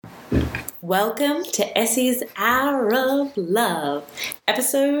Welcome to Essie's Hour of Love,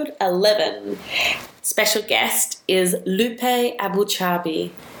 episode 11. Special guest is Lupe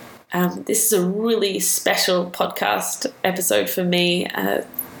Abu-Chabi. This is a really special podcast episode for me.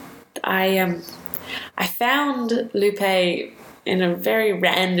 I found Lupe in a very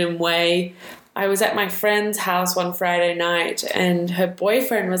random way. I was at my friend's house one Friday night and her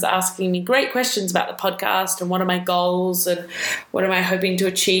boyfriend was asking me great questions about the podcast and what are my goals and what am I hoping to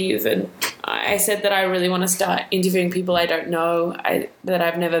achieve. And I said that I really want to start interviewing people I don't know, that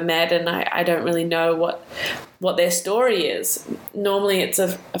I've never met, and I don't really know what their story is. Normally it's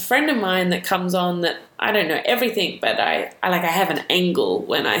a friend of mine that comes on that I don't know everything, but I have an angle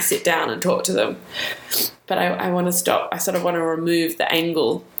when I sit down and talk to them. But I want to stop. I sort of want to remove the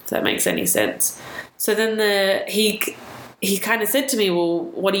angle, if that makes any sense. So then he kind of said to me, well,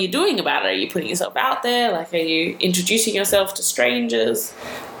 what are you doing about it? Are you putting yourself out there? Like, are you introducing yourself to strangers?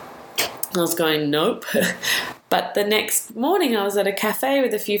 I was going, nope. But the next morning I was at a cafe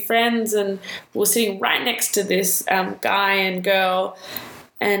with a few friends and we were sitting right next to this guy and girl.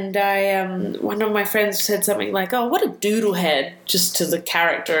 And one of my friends said something like, oh, what a doodlehead, just to the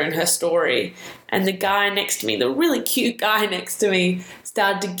character in her story. And the guy next to me, the really cute guy next to me,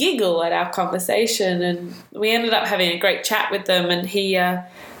 started to giggle at our conversation. And we ended up having a great chat with them. And he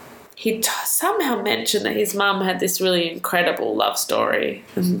somehow mentioned that his mum had this really incredible love story.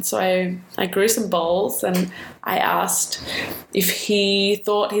 And so I grew some balls and I asked if he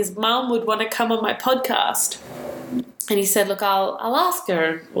thought his mum would want to come on my podcast. And he said, look, I'll ask her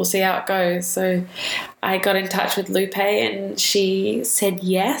and we'll see how it goes. So I got in touch with Lupe and she said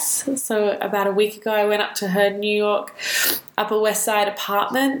yes. So about a week ago I went up to her New York Upper West Side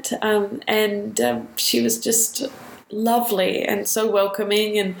apartment and she was just lovely and so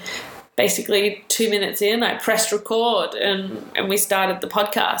welcoming. And basically 2 minutes in, I pressed record and we started the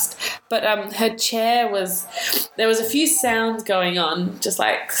podcast. But her chair there was a few sounds going on, just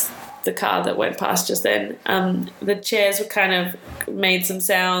like the car that went past just then. The chairs were kind of made some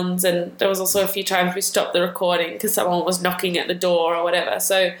sounds, and there was also a few times we stopped the recording because someone was knocking at the door or whatever.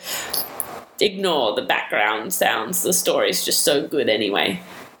 So ignore the background sounds. The story's just so good anyway.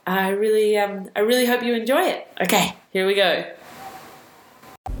 I really hope you enjoy it. Okay, here we go.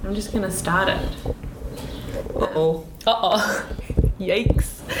 I'm just gonna start it. Uh-oh.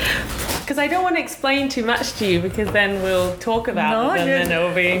 Yikes. Because I don't want to explain too much to you because then we'll talk about it and then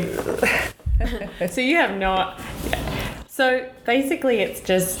it'll be... So you have no... So basically it's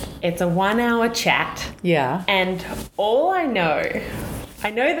a 1 hour chat. Yeah. And all I know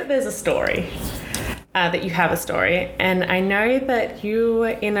that there's a story, that you have a story, and I know that you were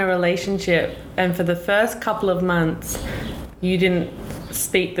in a relationship and for the first couple of months you didn't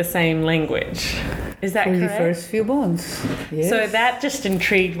speak the same language. Is that correct? For the first few months, yes. So that just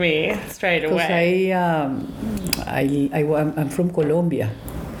intrigued me straight away. Because I'm from Colombia,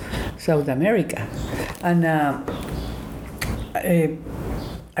 South America, and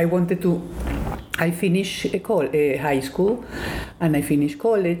I finished high school, and I finished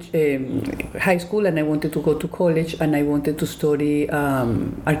high school, and I wanted to go to college, and I wanted to study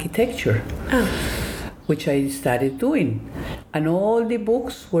architecture. Oh. Which I started doing, and all the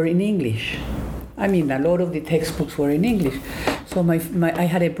books were in English. I mean, a lot of the textbooks were in English. So I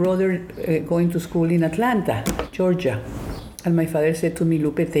had a brother going to school in Atlanta, Georgia, and my father said to me,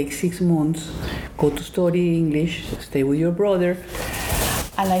 Lupe, take 6 months, go to study English, stay with your brother.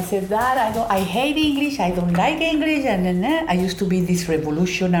 And I said, Dad, I hate English, I don't like English, and I used to be this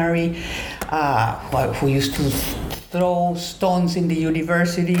revolutionary who used to throw stones in the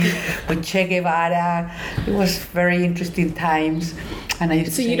university with Che Guevara. It was very interesting times. And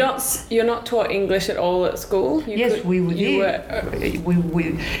you're not taught English at all at school? We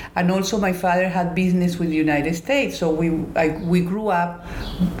and also my father had business with the United States, so we grew up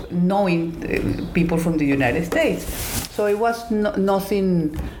knowing people from the United States. So it was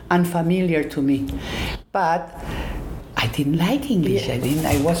nothing unfamiliar to me, but I didn't like English. Yeah.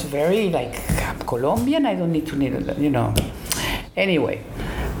 I was very I'm Colombian. I don't need to Anyway,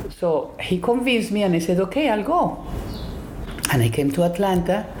 so he convinced me, and I said, okay, I'll go. And I came to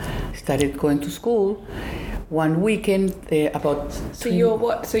Atlanta, started going to school. One weekend, So you're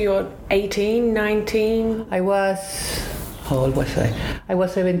what? So you're 18, 19? How old was I? I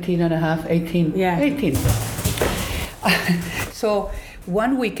was 17 and a half, 18. Yeah. 18. So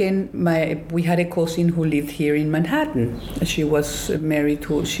one weekend, we had a cousin who lived here in Manhattan. She was married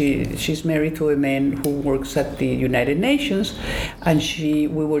to she's married to a man who works at the United Nations, and we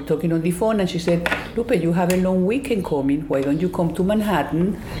were talking on the phone, and she said, "Lupe, you have a long weekend coming. Why don't you come to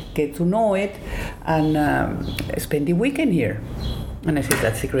Manhattan, get to know it, and spend the weekend here?" And I said,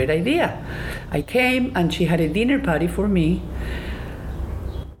 that's a great idea. I came and she had a dinner party for me.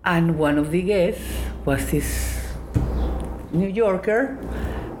 And one of the guests was this New Yorker.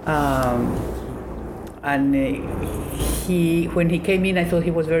 And when he came in, I thought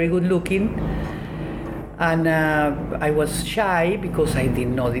he was very good looking. And I was shy because I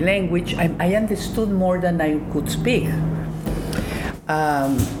didn't know the language. I understood more than I could speak.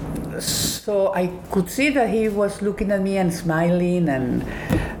 So I could see that he was looking at me and smiling, and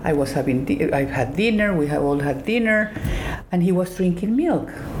I had dinner, we all had dinner, and he was drinking milk.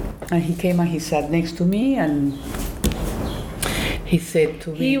 And he came and he sat next to me and he said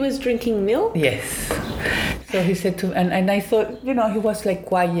to me... He was drinking milk? Yes. So he said to and I thought, he was like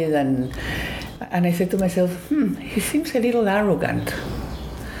quiet, and I said to myself, he seems a little arrogant.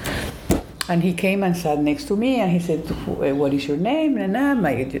 And he came and sat next to me and he said, what is your name? And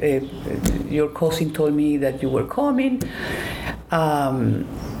your cousin told me that you were coming.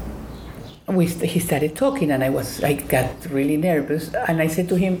 He started talking and I got really nervous. And I said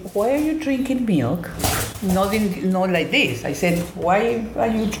to him, why are you drinking milk? Not like this. I said, why are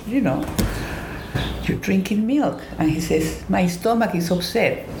you, you're drinking milk? And he says, my stomach is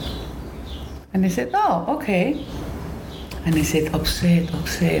upset. And I said, oh, okay. And I said, upset.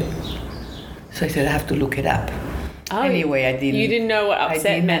 So I said, I have to look it up. Oh, anyway, I didn't... You didn't know what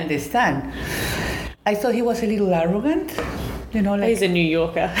upset meant? I didn't understand. I thought he was a little arrogant, like... He's a New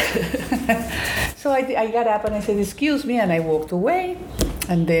Yorker. So I got up and I said, excuse me, and I walked away.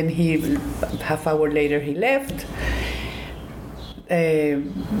 And then half hour later, he left.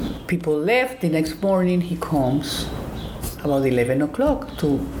 People left. The next morning, he comes about 11 o'clock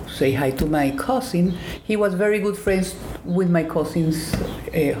to say hi to my cousin. He was very good friends with my cousin's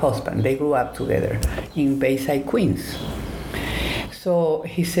husband. They grew up together in Bayside, Queens. So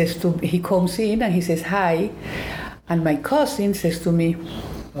he comes in and he says hi, and my cousin says to me,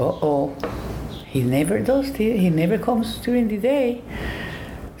 he never does this. He never comes during the day.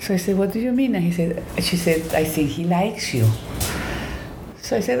 So I said, what do you mean? And she said, I think he likes you.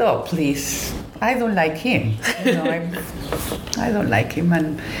 So I said, oh, please, I don't like him. I don't like him.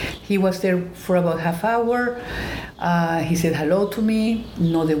 And he was there for about half hour. He said hello to me,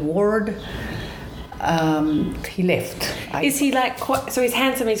 not a word. He left. Is he so he's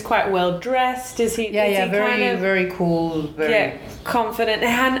handsome, he's quite well dressed? Is he? Yeah, very cool, very confident.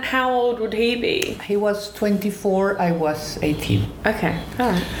 And how old would he be? He was 24, I was 18. Okay,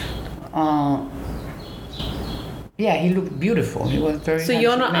 all right. Yeah, he looked beautiful. He was very. So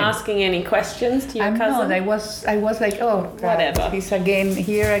you're not asking any questions to your cousin? No, I was like, oh, whatever. He's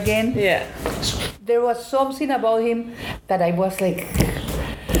here again. Yeah. There was something about him that I was like.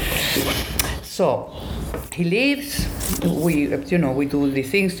 So, he leaves. We do the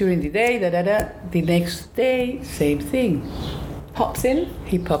things during the day. The next day, same thing.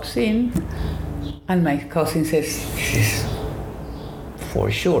 He pops in, and my cousin says, "This is for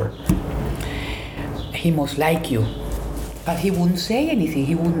sure. He must like you." But he wouldn't say anything.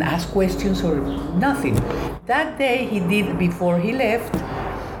 He wouldn't ask questions or nothing. That day he did, before he left,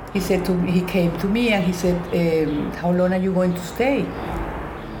 he came to me and he said, how long are you going to stay?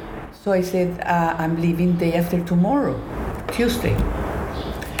 So I said, I'm leaving day after tomorrow, Tuesday.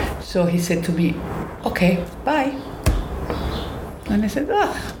 So he said to me, okay, bye. And I said,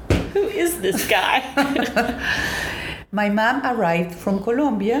 who is this guy? My mom arrived from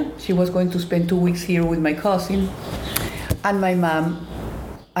Colombia. She was going to spend 2 weeks here with my cousin. And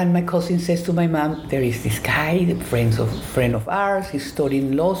my cousin says to my mom, there is this guy, a friend of ours. He's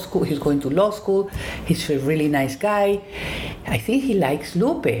studying law school. He's going to law school. He's a really nice guy. I think he likes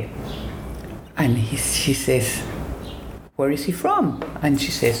Lupe. And she says, where is he from? And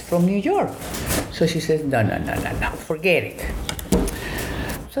she says, from New York. So she says, no, forget it.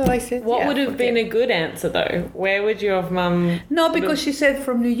 So I said, what would have been a good answer, though? Where would your mum... No, because she said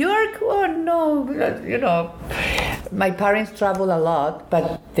from New York. Oh, no, my parents travel a lot,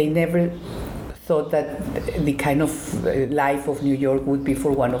 but they never thought that the kind of life of New York would be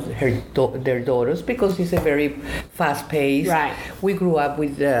for one of their daughters, because it's a very fast-paced. Right. We grew up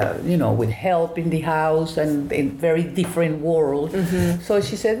with, with help in the house and in very different world. Mm-hmm. So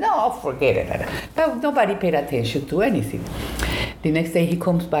she said, no, forget it. But nobody paid attention to anything. The next day he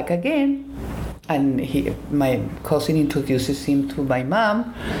comes back again, and my cousin introduces him to my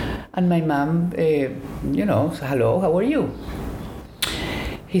mom, and my mom, says, hello, how are you?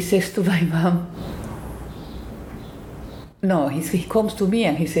 He says to my mom, no, he comes to me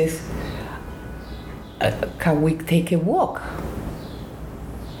and he says, can we take a walk?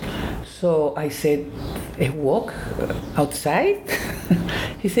 So I said, a walk outside?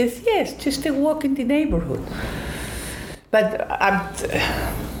 He says, yes, just a walk in the neighborhood. But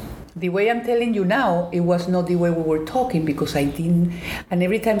the way I'm telling you now, it was not the way we were talking, because I didn't. And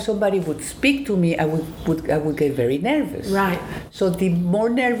every time somebody would speak to me, I would get very nervous. Right. So the more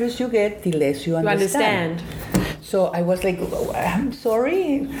nervous you get, the less you understand. So I was like, I'm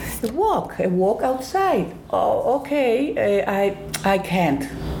sorry, I walk outside. Oh, okay, I can't.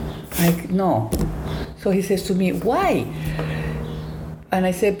 No. So he says to me, why? And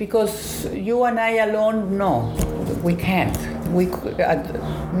I said, because you and I alone, no, we can't.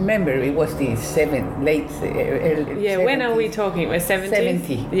 Remember, it was the early. Yeah, 70s. When are we talking? We're 70s?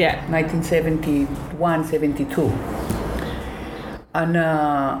 70. Yeah. 1971, 72. And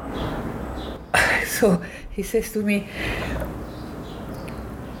so he says to me,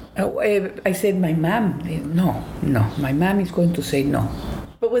 I said, my mom, no, my mom is going to say no.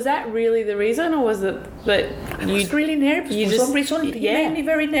 But was that really the reason, or was it that I was really nervous for some reason? He made me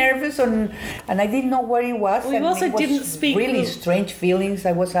very nervous, and I didn't know what it was. We also didn't speak. Really strange feelings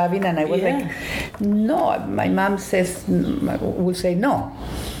I was having, and I was like, no. My mom will say no,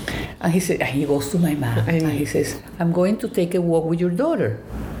 and he goes to my mom and he says, I'm going to take a walk with your daughter,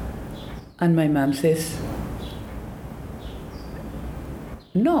 and my mom says,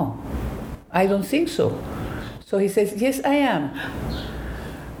 no, I don't think so. So he says, yes, I am.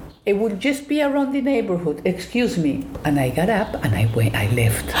 It would just be around the neighborhood. Excuse me. And I got up and I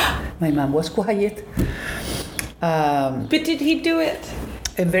left. My mom was quiet. But did he do it?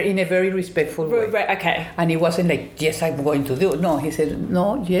 In a very respectful way. Right, okay. And he wasn't like, yes, I'm going to do it. No, he said,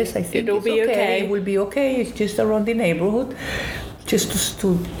 no, yes, I think it'll be okay. It will be okay. It's just around the neighborhood. Just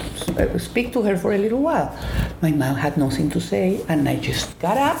to speak to her for a little while. My mom had nothing to say, and I just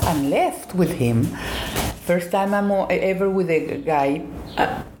got up and left with him. First time I'm ever with a guy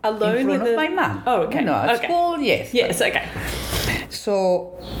alone in front of my mom. Oh, okay. At school, yes. Yes, okay.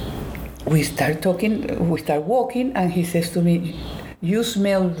 So we start talking, we start walking, and he says to me, you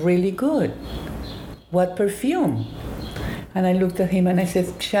smell really good. What perfume? And I looked at him and I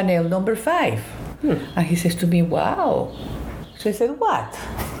said, Chanel No. 5. And he says to me, wow. So I said, what?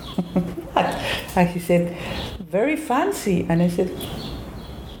 What? And he said, very fancy. And I said,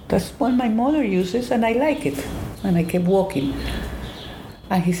 that's what my mother uses and I like it. And I kept walking.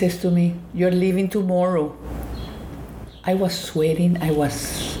 And he says to me, you're leaving tomorrow. I was sweating. It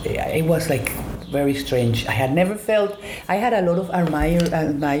was like very strange. I had never felt, I had a lot of admirers.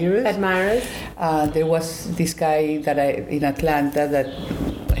 There was this guy in Atlanta that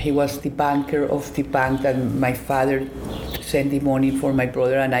he was the banker of the bank that my father sent the money for my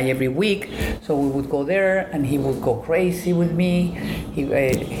brother and I every week. So we would go there and he would go crazy with me.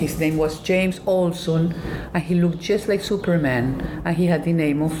 His name was James Olson and he looked just like Superman and he had the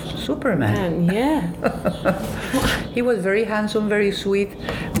name of Superman. He was very handsome, very sweet,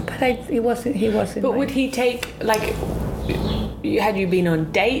 but he wasn't. But would he take, like, had you been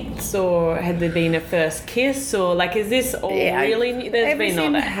on dates or had there been a first kiss or like, is this all really, there's been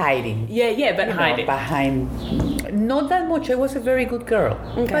all that? Hiding. But hiding. Behind, not that much. I was a very good girl.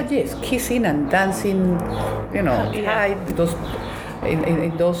 Okay. But yes, kissing and dancing, hide, because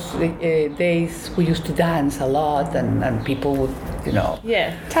in those days we used to dance a lot and people would,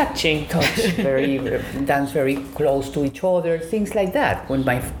 touch dance very close to each other, things like that when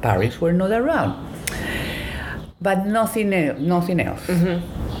my parents were not around. But nothing else. Mm-hmm.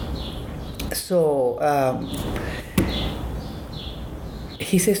 So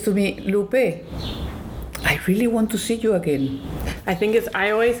he says to me, Lupe, I really want to see you again. I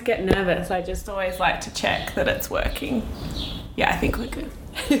always get nervous. I just always like to check that it's working. Yeah, I think we're good.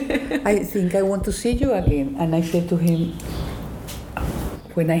 I think I want to see you again. And I said to him,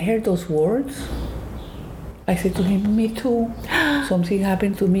 when I heard those words, I said to him, me too. Something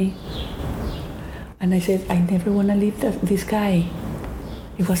happened to me. And I said, I never want to leave this guy.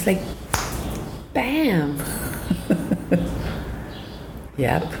 It was like, bam.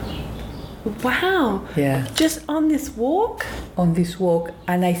 Yep. Wow. Yeah. Just on this walk? On this walk.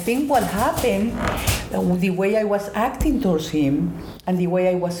 And I think what happened, the way I was acting towards him and the way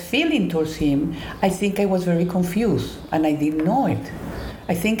I was feeling towards him, I think I was very confused and I didn't know it.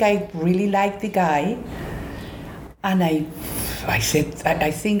 I think I really liked the guy. And I said, I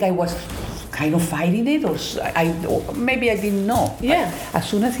think I was kind of fighting it, or maybe I didn't know. Yeah. But as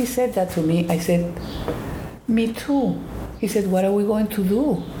soon as he said that to me, I said, me too. He said, what are we going to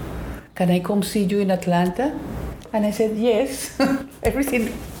do? Can I come see you in Atlanta? And I said, yes. Everything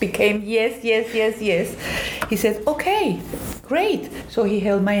became yes. He said, okay, great. So he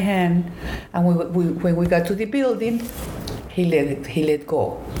held my hand, and when we got to the building, he let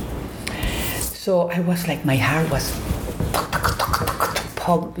go. So I was like, my heart was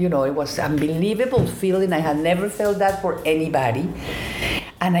it was unbelievable feeling. I had never felt that for anybody.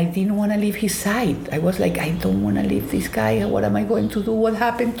 And I didn't want to leave his side. I was like, I don't want to leave this guy. What am I going to do? What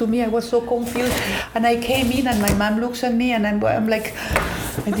happened to me? I was so confused. And I came in, and my mom looks at me, and I'm like,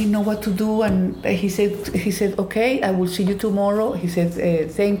 I didn't know what to do. And he said, okay, I will see you tomorrow. He said,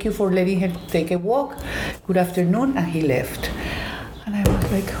 thank you for letting him take a walk. Good afternoon. And he left. And I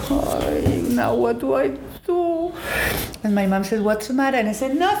was like, oh, now what do I do? And my mom said, what's the matter? And I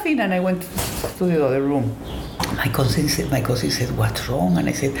said, nothing. And I went to the other room. My cousin said, what's wrong? And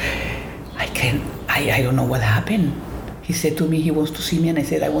I said, I don't know what happened. He said to me, he wants to see me. And I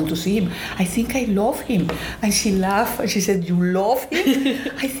said, I want to see him. I think I love him. And she laughed and she said, you love him?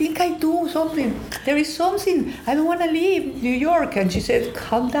 I think I do something. There is something. I don't want to leave New York. And she said,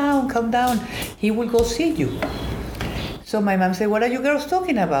 calm down. He will go see you. So my mom said, what are you girls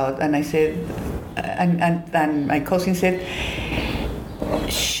talking about? And I said, and my cousin said,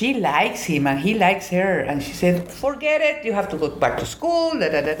 she likes him and he likes her. And she said, forget it, you have to go back to school.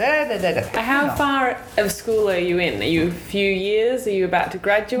 How far of school are you in? Are you a few years? Are you about to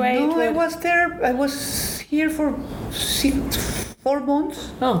graduate? No, I was here for 4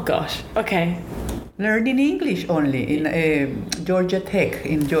 months. Oh gosh, okay. Learning English only in Georgia Tech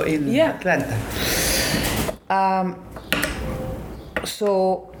in Atlanta.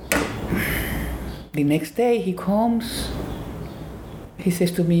 So the next day he comes. He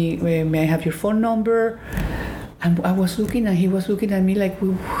says to me, may I have your phone number? And I was looking and he was looking at me like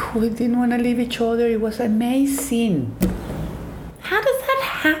we didn't want to leave each other. It was amazing. How does that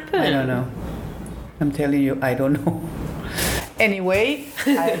happen? I don't know. I'm telling you, I don't know. Anyway,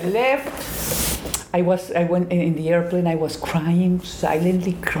 I left. I went in the airplane. I was crying,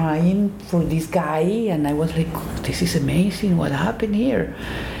 silently crying for this guy. And I was like, this is amazing. What happened here?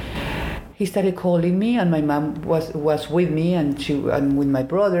 He started calling me, and my mom was with me, and with my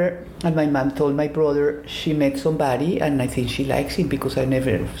brother. And my mom told my brother she met somebody, and I think she likes him because I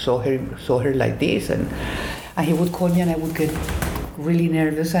never saw her like this. And he would call me, and I would get really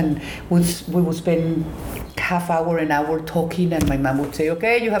nervous, and we would spend half hour, an hour talking, and my mom would say,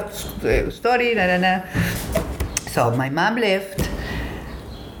 "Okay, you have to study." So my mom left,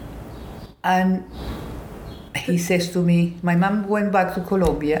 and he says to me, my mom went back to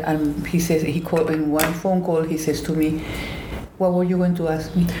Colombia, and he called in one phone call. He says to me, "What were you going to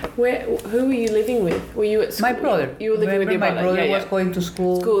ask me?" Who were you living with? Were you at school? My brother. You were living with your brother. My brother was going to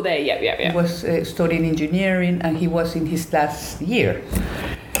school. School there, yeah. He was studying engineering, and he was in his last year.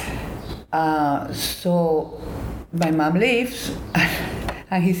 So my mom leaves,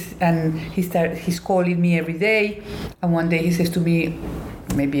 and he's calling me every day. And one day he says to me,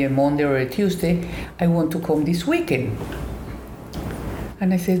 maybe a Monday or a Tuesday, "I want to come this weekend."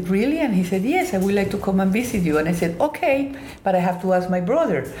 And I said, "Really?" And he said, "Yes, I would like to come and visit you." And I said, "Okay, but I have to ask my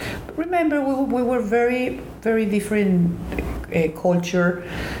brother." Remember, we were very, very different culture,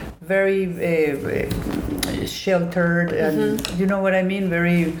 very sheltered, and you know what I mean?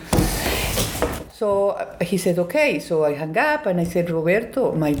 Very. So he said, "Okay." So I hung up, and I said,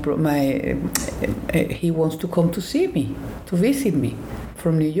 "Roberto, he wants to come to see me, to visit me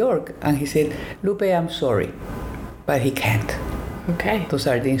from New York." And he said, "Lupe, I'm sorry, but he can't." Okay. Those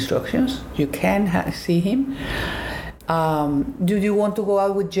are the instructions. You can see him. Do you want to go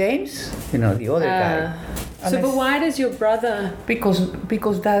out with James? The other guy. But why does your brother?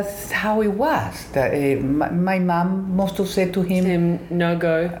 Because that's how it was. My mom must have said to him, no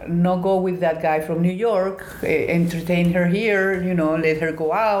go with that guy from New York, entertain her here, let her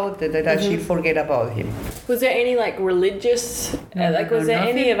go out, that she forget about him. Was there any religious, was there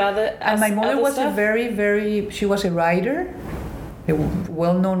nothing. any of other? And my mother was stuff? a very, very, she was a writer, a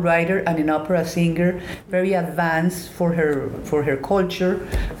well-known writer and an opera singer, very advanced for her culture,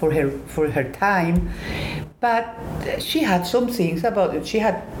 for her time. But she had some things about it. She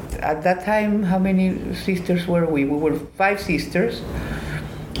had, at that time, how many sisters were we? We were 5 sisters.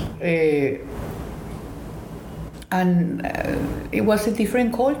 And it was a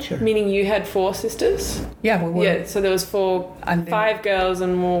different culture. Meaning you had 4 sisters? Yeah, we were. Yeah, so there was 5 girls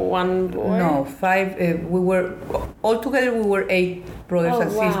and 1 boy? No, 5. Altogether we were 8 brothers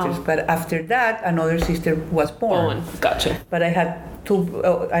and sisters. But after that, another sister was born. Gotcha. But I have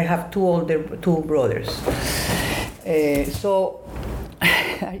 2 brothers. So,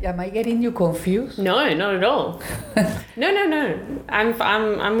 am I getting you confused? No, not at all. No.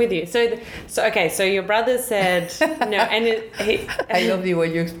 I'm with you. So okay. So your brother said no, and I love the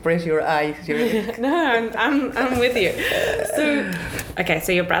way you express your eyes. No, I'm with you. So okay.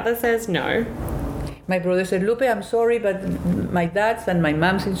 So your brother says no. My brother said, "Lupe, I'm sorry, but my dad's and my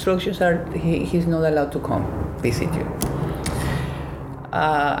mom's instructions are he's not allowed to come visit you."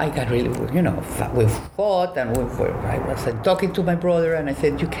 I got really, we fought, and I was talking to my brother, and I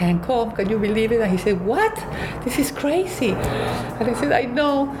said, "You can't come. Can you believe it?" And he said, "What? This is crazy." And I said, "I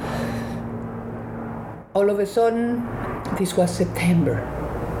know." All of a sudden, this was September.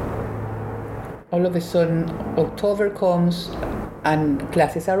 All of a sudden, October comes, and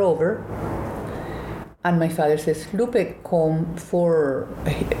classes are over. And my father says, "Lupe, come for."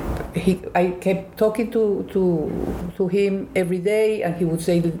 I kept talking to him every day, and he would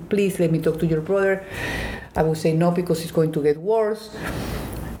say, "Please let me talk to your brother." I would say no, because it's going to get worse.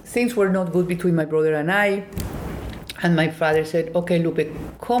 Things were not good between my brother and I. And my father said, "Okay, Lupe,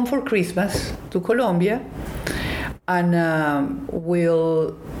 come for Christmas to Colombia, and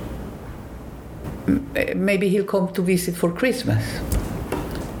maybe he'll come to visit for Christmas."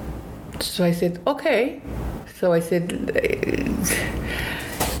 So I said, "Okay." So I said,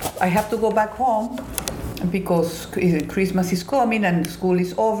 "I have to go back home because Christmas is coming and school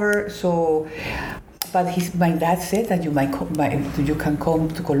is over." So, but my dad said that you can come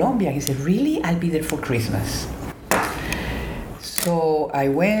to Colombia. He said, "Really? I'll be there for Christmas." So I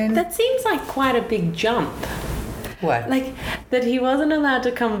went. That seems like quite a big jump. What? Like that he wasn't allowed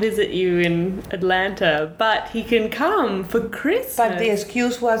to come visit you in Atlanta, but he can come for Christmas. But the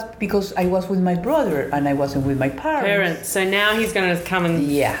excuse was because I was with my brother and I wasn't with my parents. So now he's going to come and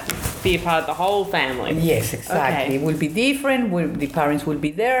be a part of the whole family. Yes, exactly. Okay. It will be different. The parents will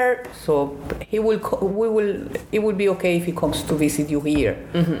be there, so it will be okay if he comes to visit you here,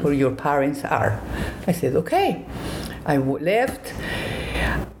 where your parents are. I said, okay. I left.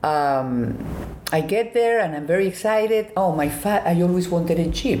 I get there and I'm very excited. Oh, I always wanted a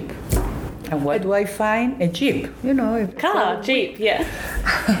Jeep. And what do I find? A Jeep. Car, Jeep, yeah.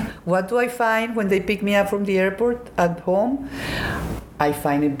 What do I find when they pick me up from the airport at home? I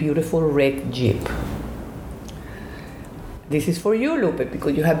find a beautiful red Jeep. "This is for you, Lupe,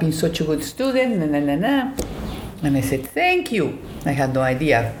 because you have been such a good student, And I said, "Thank you." I had no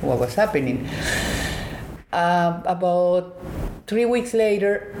idea what was happening. About 3 weeks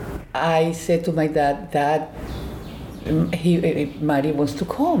later, I said to my dad that Mari wants to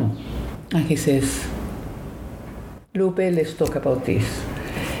come. And he says, "Lupe, let's talk about this.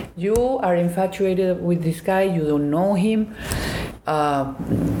 You are infatuated with this guy, you don't know him.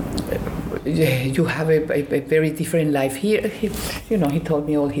 You have a very different life here." He told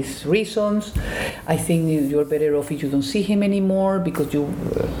me all his reasons. "I think you're better off if you don't see him anymore because you're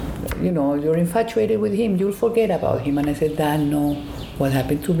infatuated with him. You'll forget about him." And I said, "Dad, no. What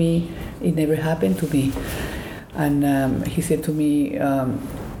happened to me, it never happened to me." And he said to me,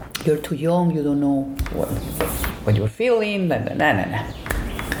 "You're too young. You don't know what you're feeling."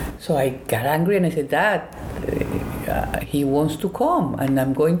 So I got angry and I said, "Dad, he wants to come, and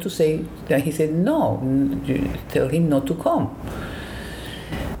I'm going to say that." He said, "No, tell him not to come."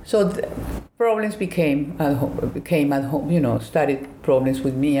 So problems became at home. Started problems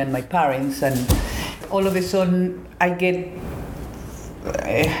with me and my parents, and all of a sudden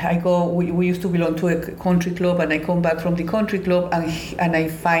we used to belong to a country club, and I come back from the country club, and I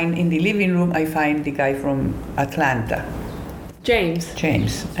find in the living room, I find the guy from Atlanta. James.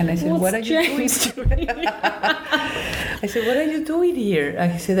 And I said, "What are you James doing?" I said, "What are you doing here?" And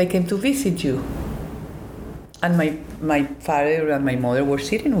he said, "I came to visit you." And my father and my mother were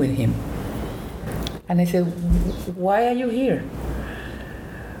sitting with him. And I said, "Why are you here?"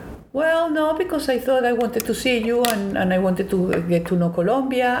 "Well, no, because I thought I wanted to see you and I wanted to get to know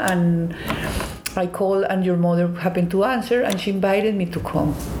Colombia, and I called and your mother happened to answer and she invited me to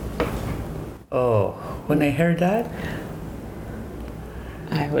come." Oh, when I heard that,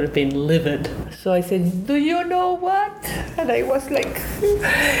 I would have been livid. So I said, "Do you know what?" And I was like,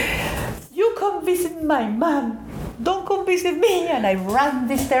 "You come visit my mom. Don't come visit me." And I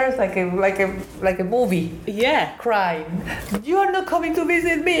ran the stairs like a movie. Yeah. Crying. "You are not coming to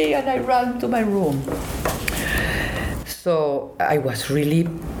visit me." And I ran to my room. So I was really,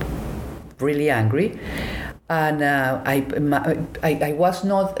 really angry. And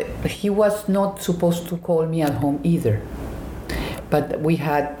he was not supposed to call me at home either. But we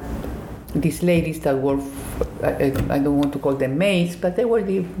had these ladies that were, I don't want to call them maids, but they were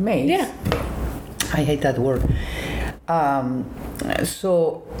the maids. Yeah. I hate that word.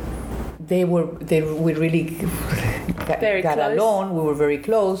 So we really got along. We were very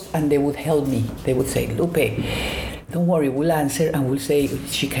close, and they would help me. They would say, "Lupe, don't worry, we'll answer, and we'll say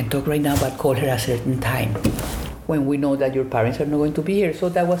she can talk right now, but call her at a certain time when we know that your parents are not going to be here." So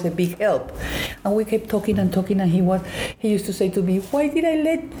that was a big help. And we kept talking, and he used to say to me, why did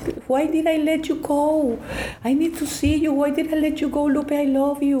I let you go? I need to see you. Why did I let you go, Lupe? I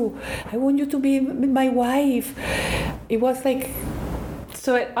love you. I want you to be my wife. It was like So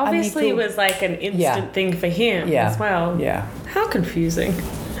it obviously too. was like an instant Yeah. thing for him Yeah. as well. Yeah. How confusing.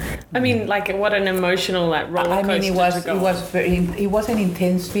 I mean, like, what an emotional, like, roller I coaster mean, it was an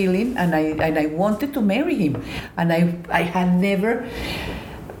intense feeling, and I wanted to marry him, and I had never.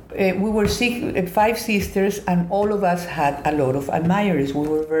 We were 5 sisters, and all of us had a lot of admirers. We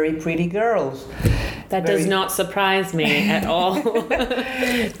were very pretty girls. That does not surprise me at all.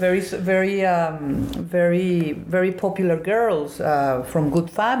 very popular girls from good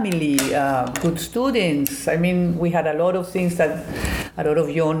family, good students. I mean, we had a lot of things that a lot of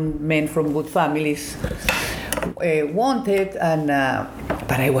young men from good families wanted, and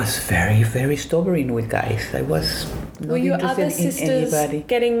but I was very stubborn with guys. I was not Were your interested other in sisters anybody.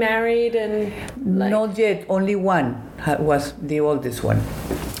 getting married and like, Not yet. Only one was the oldest one.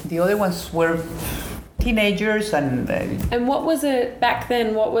 The other ones were teenagers, and and what was it back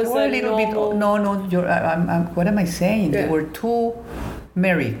then? What was were a a little normal... bit. No. What am I saying? Yeah. There were 2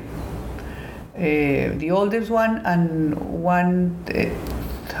 married. The oldest one and one.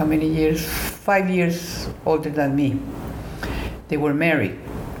 How many years? 5 years older than me. They were married.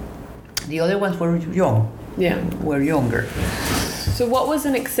 The other ones were young. Yeah. Were younger. So what was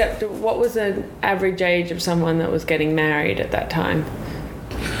an average age of someone that was getting married at that time?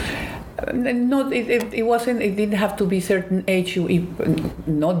 No, it wasn't. It didn't have to be certain age.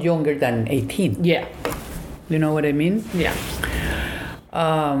 Not younger than 18. Yeah. You know what I mean? Yeah.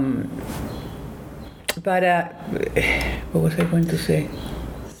 But what was I going to say?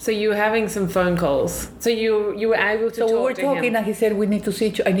 So you were having some phone calls. So you were able to So talk we were to talking, him. and he said, "We need to see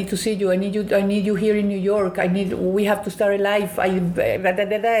you. I need to see you. I need you here in New York. We have to start a life."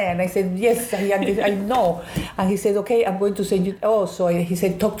 And I said, "Yes, I know." And he said, "Okay, I'm going to send you." He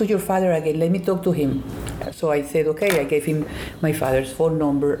said, "Talk to your father again. Let me talk to him." So I said, "Okay." I gave him my father's phone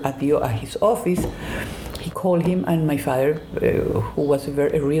number at his office. He called him, and my father, who was a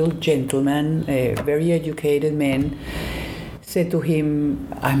real gentleman, a very educated man, said to him,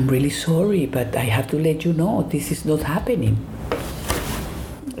 "I'm really sorry, but I have to let you know this is not happening.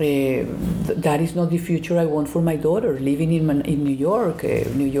 That is not the future I want for my daughter, living in New York.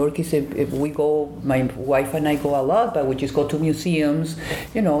 New York is my wife and I go a lot, but we just go to museums,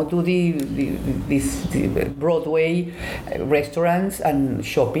 do the Broadway restaurants and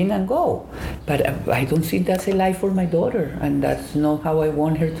shopping and go. But I don't think that's a life for my daughter, and that's not how I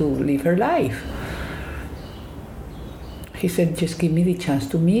want her to live her life." He said, "Just give me the chance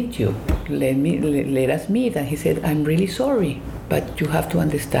to meet you. Let us meet." And he said, "I'm really sorry, but you have to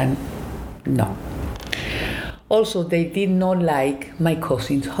understand, no." Also, they did not like my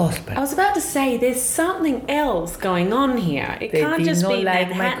cousin's husband. I was about to say, there's something else going on here. It They can't did just not be like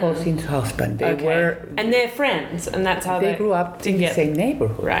my Manhattan. cousin's husband. They Okay. were. And they're friends, and that's how They grew up in the same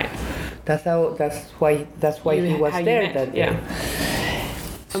neighborhood. Right. That's why he was how you there met, that day.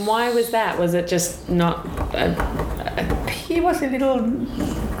 yeah. And why was that? Was it just not... He was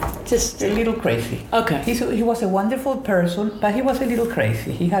just a little crazy. Okay. He was a wonderful person, but he was a little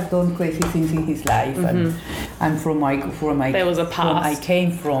crazy. He had done crazy things in his life, and from my There was a past. I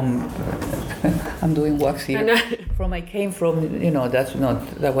came from. I'm doing wax here. I know. I came from.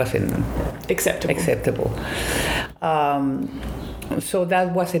 That wasn't acceptable. So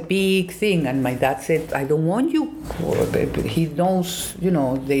that was a big thing, and my dad said, "I don't want you." He knows,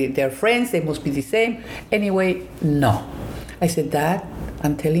 they're friends, they must be the same. Anyway, no. I said, "Dad,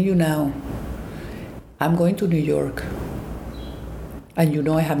 I'm telling you now, I'm going to New York. And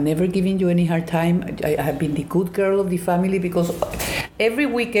I have never given you any hard time. I have been the good girl of the family, because every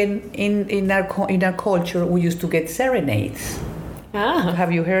weekend in our culture, we used to get serenades." Ah.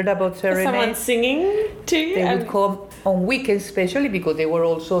 Have you heard about serenades? Someone singing to you? They would come on weekends, especially because they were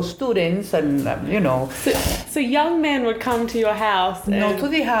also students, and So young men would come to your house? Not to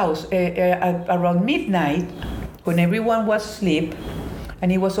the house. Around midnight, when everyone was asleep,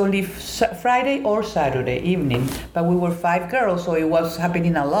 and it was only Friday or Saturday evening, but we were 5 girls, so it was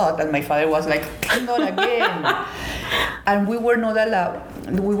happening a lot, and my father was like, "Not again." And we were not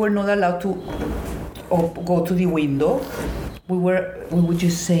allowed to go to the window. We would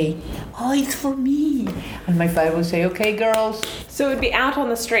just say, "Oh, it's for me." And my father would say, "Okay, girls." So it would be out on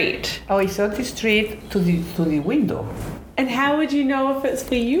the street? Oh, it's on the street to the window. And how would you know if it's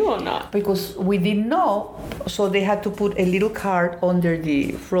for you or not? Because we didn't know, so they had to put a little card under the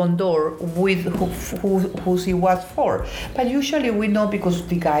front door with who it was for. But usually we know, because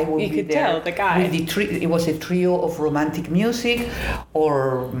the guy would be there. You could tell the guy. It was a trio of romantic music, or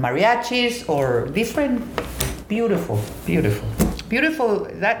mariachis, or different. Beautiful, beautiful. beautiful.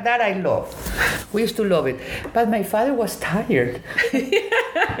 That I love. We used to love it. But my father was tired.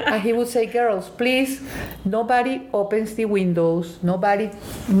 And he would say, girls, please, nobody opens the windows, nobody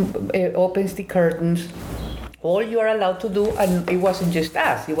opens the curtains. All you are allowed to do, and it wasn't just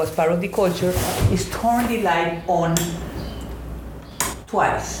us, it was part of the culture, is turn the light on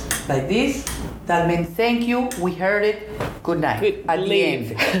twice. Like this. That meant thank you, we heard it, good night. Good, at leave.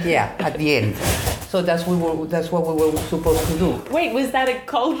 the end. Yeah, at the end. So that's what we were supposed to do. Wait, was that a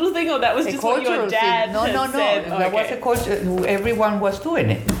cultural thing or that was just what your dad thing. No. said? That was a culture. Everyone was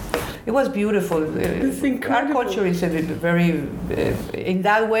doing it. It was beautiful. It's incredible. Our culture is a very, in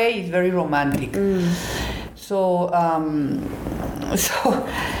that way, it's very romantic. So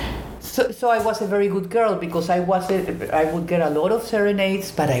I was a very good girl because I would get a lot of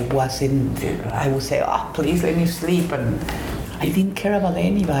serenades, but I would say, please let me sleep. And I didn't care about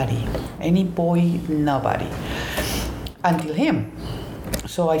anybody, any boy, nobody, until him.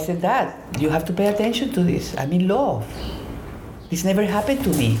 So I said, Dad, you have to pay attention to this. I'm in love. This never happened to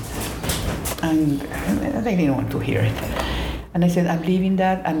me. And they didn't want to hear it. And I said, I'm leaving,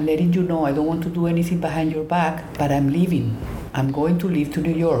 Dad. I'm letting you know I don't want to do anything behind your back, but I'm leaving. I'm going to leave to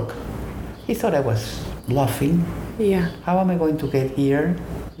New York. He thought I was laughing. Yeah. How am I going to get here?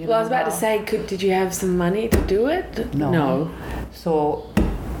 Well, I was about to say, did you have some money to do it? No. So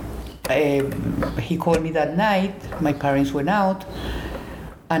he called me that night. My parents went out.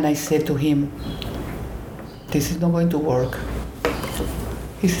 And I said to him, this is not going to work.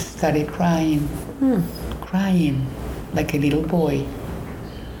 He started crying, crying like a little boy.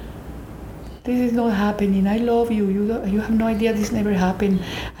 This is not happening. I love you. You have no idea this never happened.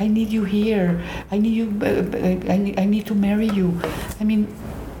 I need you here. I need you. I need to marry you. I mean,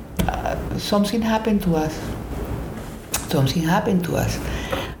 something happened to us. Something happened to us.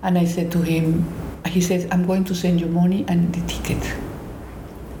 And I said to him, he says, I'm going to send you money and the ticket.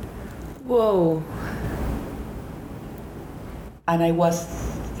 Whoa. And I was,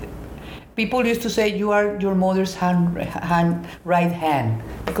 people used to say, you are your mother's right hand,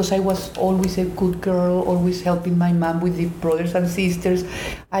 because I was always a good girl, always helping my mom with the brothers and sisters.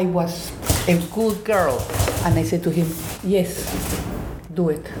 I was a good girl. And I said to him, yes, do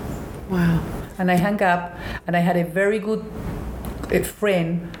it. Wow. And I hung up, and I had a very good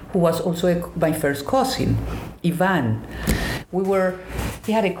friend who was also my first cousin, Ivan.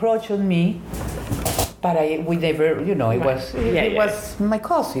 He had a crush on me, but we never, it was my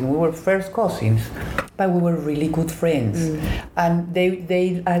cousin. We were first cousins, but we were really good friends. And they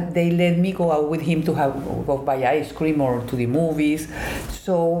let me go out with him to go buy ice cream or to the movies.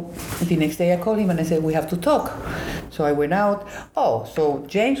 So the next day I called him and I said, we have to talk. So I went out. So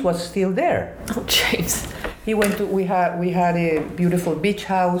James was still there. Oh, James. He went to, we had a beautiful beach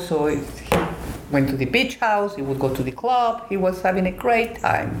house, so he went to the beach house, he would go to the club, he was having a great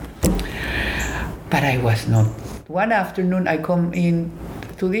time. But I was not. One afternoon I come in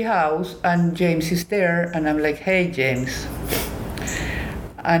to the house and James is there and I'm like, hey James.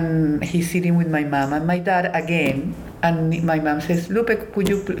 And he's sitting with my mom and my dad again. And my mom says, Lupe, could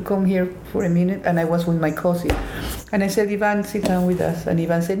you come here for a minute? And I was with my cousin. And I said, Ivan, sit down with us. And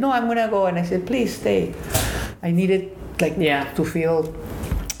Ivan said, no, I'm going to go. And I said, please stay. I needed to feel.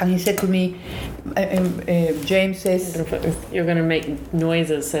 And he said to me, James says, you're going to make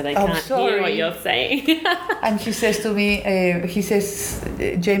noises so they can't hear what you're saying. And he says to me,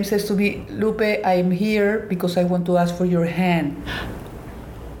 James says to me, Lupe, I'm here because I want to ask for your hand.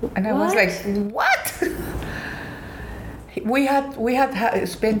 And I was like, what? We had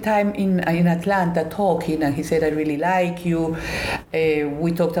spent time in Atlanta talking, and he said, I really like you.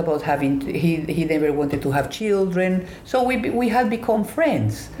 We talked about he never wanted to have children. So we had become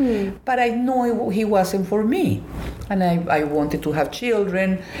friends. But I know he wasn't for me. And I wanted to have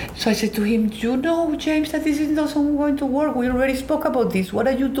children. So I said to him, you know, James, that this doesn't going to work. We already spoke about this. What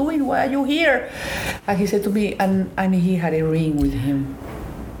are you doing? Why are you here? And he said to me, and he had a ring with him.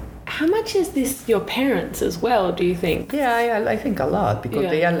 How much is this your parents as well, do you think? Yeah, I think a lot, because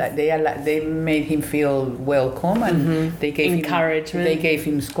they made him feel welcome, and they gave encouragement. They gave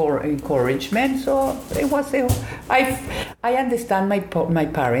him encouragement. So it was I understand my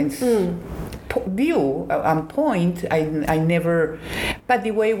parents' view and point. I never, but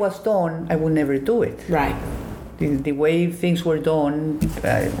the way it was done, I would never do it. Right. The way things were done,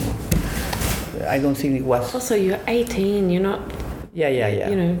 I don't think it was. Also, you're 18. You're not. Yeah.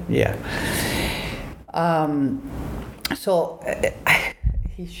 You know. Yeah. So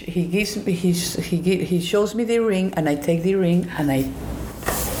he shows me the ring, and I take the ring and I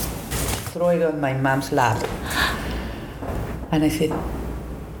throw it on my mom's lap, and I said,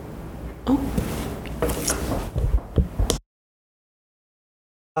 "Oh."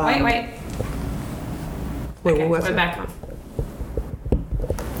 Wait. Where Okay, was we're it? back on.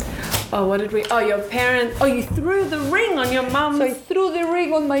 Oh, what did we... Oh, your parents... Oh, you threw the ring on your mum's... So I threw the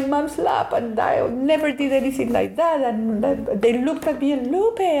ring on my mom's lap, and I never did anything like that. And they looked at me and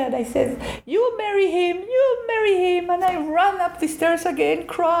Lupe, and I said, "You marry him, and I ran up the stairs again,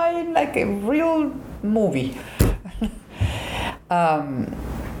 crying like a real movie.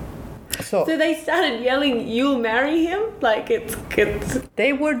 So they started yelling, "You'll marry him"? Like it's...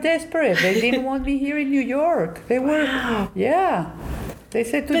 they were desperate. They didn't want me here in New York. They were, yeah. They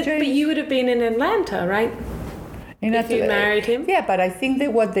said to James. But you would have been in Atlanta, right? If you married him? Yeah, but I think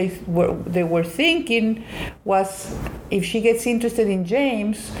that what they were thinking was, if she gets interested in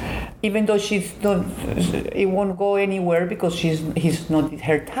James, even though it won't go anywhere because he's not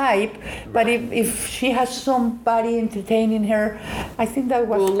her type. But if she has somebody entertaining her, I think that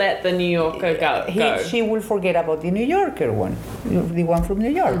was. We'll let the New Yorker go. She will forget about the New Yorker one, the one from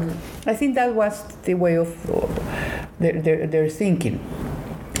New York. Mm-hmm. I think that was the way of their thinking.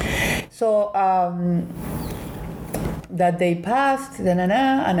 So. That day passed, and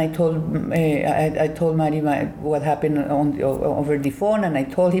I told Mari what happened over the phone, and I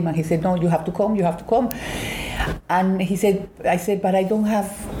told him, and he said, "No, you have to come, And I said, "But I don't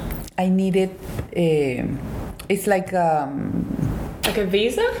have. I needed. It's like a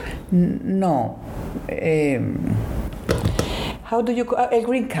visa? No. How do you call a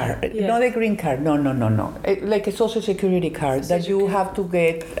green card? Yes. Not a green card. No. Like a social security card that you have to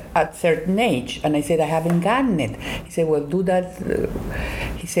get at certain age. And I said, I haven't gotten it. He said, well, do that.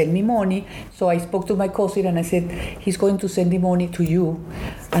 He sent me money. So I spoke to my cousin and I said, he's going to send the money to you.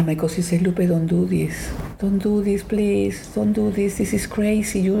 And my cousin said, Lupe, don't do this. Don't do this, please. Don't do this. This is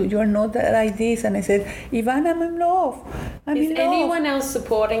crazy. You are not like this. And I said, Ivan, I'm in love. Is anyone else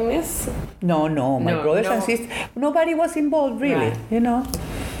supporting this? No. My brothers and sisters. Nobody was involved, really. Right. You know.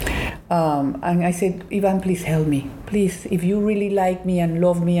 And I said, Ivan, please help me. Please, if you really like me and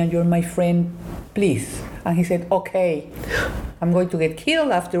love me and you're my friend, please. And he said, okay. I'm going to get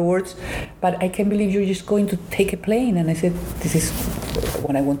killed afterwards, but I can't believe you're just going to take a plane. And I said, this is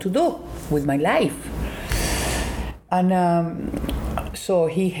what I want to do with my life. And so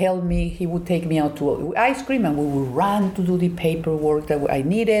he helped me. He would take me out to ice cream, and we would run to do the paperwork that I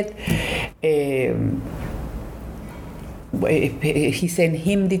needed. He sent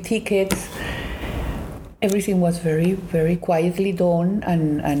him the tickets. Everything was very, very quietly done,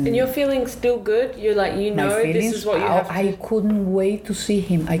 and you're feeling still good. You're like, this is what you have to do. I couldn't wait to see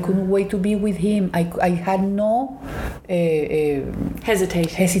him. I couldn't wait to be with him. I had no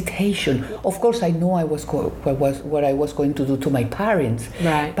hesitation. Of course, I know what I was going to do to my parents.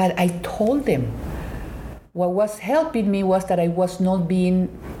 Right. But I told them. What was helping me was that I was not being.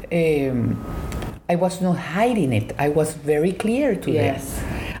 I was not hiding it. I was very clear to them,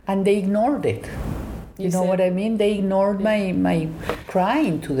 and they ignored it. You know what I mean? They ignored my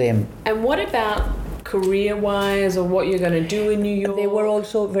crying to them. And what about career-wise, or what you're going to do in New York? They were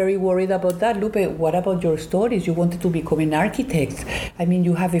also very worried about that. Lupe, what about your studies? You wanted to become an architect. I mean,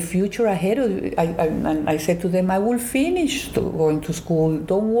 you have a future ahead of you. And I said to them, I will finish going to school.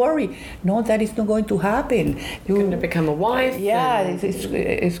 Don't worry. No, that is not going to happen. You're going to become a wife.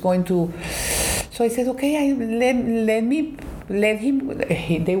 It's going to... So I said, okay, let him.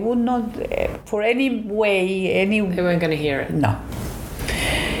 They would not, for any way, They weren't going to hear it. No.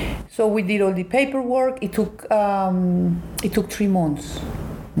 So we did all the paperwork. It took 3 months.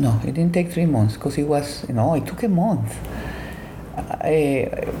 No, it didn't take 3 months because it was, it took a month.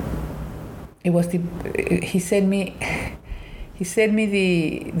 It was he sent me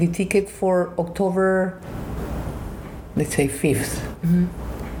the ticket for October, let's say 5th. Mm-hmm.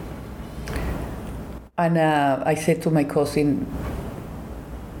 And I said to my cousin,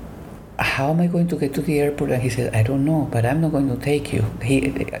 how am I going to get to the airport? And he said, I don't know, but I'm not going to take you.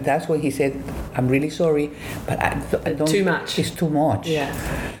 That's when he said, I'm really sorry, but I don't... Too much. It's too much. Yeah.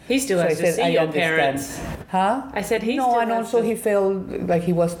 He still has to see your parents. Huh? I said he no, still and has also to... he felt like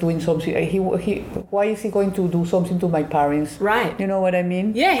he was doing something. Why is he going to do something to my parents? Right. You know what I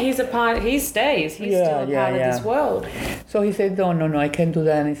mean? Yeah, he stays. He's still a part of this world. So he said, no, I can't do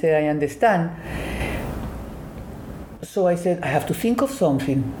that. And I said, I understand. So I said, I have to think of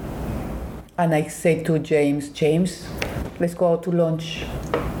something. And I said to James, let's go out to lunch.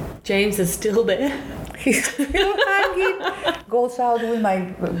 James is still there. He's still hanging. Goes out with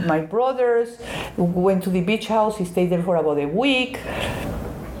my brothers. Went to the beach house. He stayed there for about a week.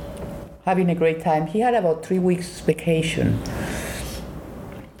 Having a great time. He had about 3 weeks vacation.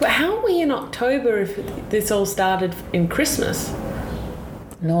 But how are we in October if this all started in Christmas?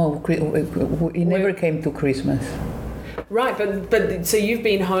 No, it never came to Christmas. Right, but so you've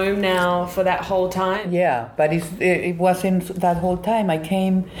been home now for that whole time? Yeah, but it wasn't that whole time. I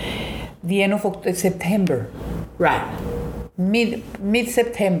came the end of September. Right.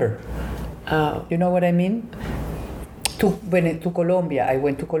 Mid-September. Oh. You know what I mean? To Colombia. I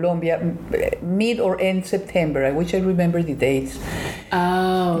went to Colombia mid or end September. I wish I remember the dates.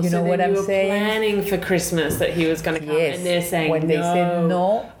 Oh, you know so what I'm you were saying? Planning for Christmas that he was going to come, Yes. and they're saying when they no. said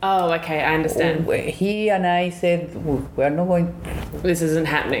no. Oh, okay, I understand. He and I said we're not going. This isn't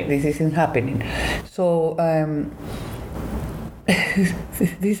happening. This isn't happening. So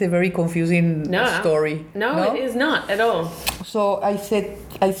this is a very confusing story. No, it is not at all. So I said,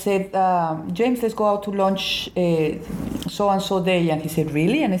 James, let's go out to lunch so and so day, and he said,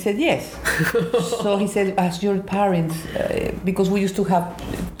 really? And I said, yes. So he said, ask your parents, because we used to have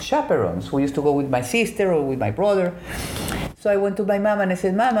chaperones. We used to go with my sister or with my brother. So I went to my mom and I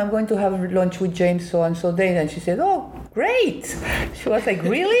said, Mom, I'm going to have lunch with James so and so day, and she said, oh, great. She was like,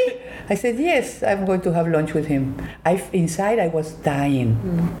 really? I said, yes, I'm going to have lunch with him. Inside I was dying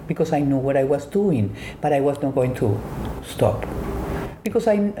because I knew what I was doing, but I was not going to stop because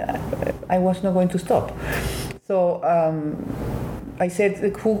I was not going to stop. So I said,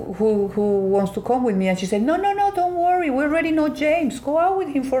 who wants to come with me? And she said, no, don't worry. We already know James. Go out with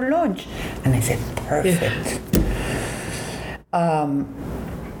him for lunch. And I said, perfect.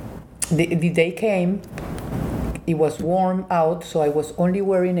 The day came. It was warm out, so I was only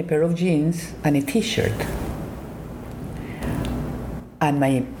wearing a pair of jeans and a t-shirt and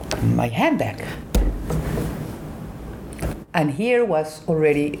my handbag. And here was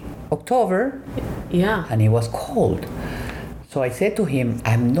already October, and it was cold. So I said to him,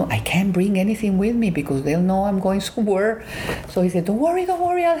 I can't bring anything with me because they'll know I'm going somewhere. So he said, don't worry,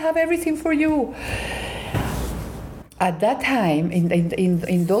 I'll have everything for you. At that time,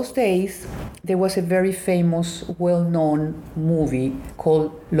 in those days, there was a very famous, well-known movie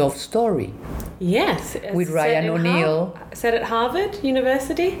called Love Story. Yes. With Ryan O'Neal. Set at Harvard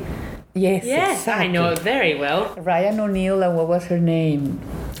University? Yes, exactly. I know it very well. Ryan O'Neal, and what was her name?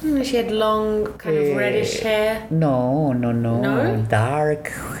 She had long, kind of reddish hair. No. No? Dark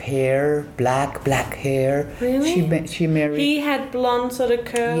hair, black hair. Really? She married. He had blonde, sort of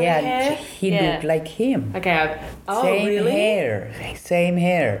curly hair. Yeah, he looked like him. Okay. Oh, same really? Same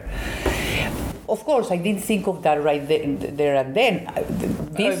hair. Of course, I didn't think of that right there and then.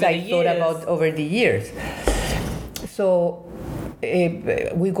 This I thought about over the years. So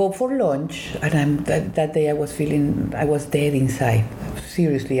we go for lunch, and that day I was dead inside.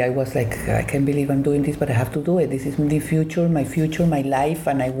 Seriously, I was like, I can't believe I'm doing this, but I have to do it. This is the future, my life,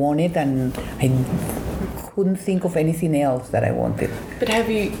 and I want it, and I couldn't think of anything else that I wanted. But have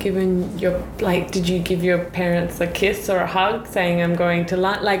you did you give your parents a kiss or a hug saying I'm going to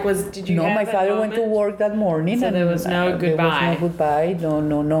lunch? No, my father went to work that morning. So there was no goodbye. There was no goodbye.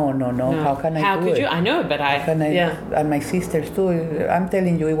 No. How can I do it? How could you? I know, but I... Yeah. And my sisters too. I'm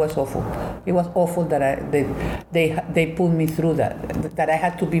telling you, it was awful. It was awful that they put me through that I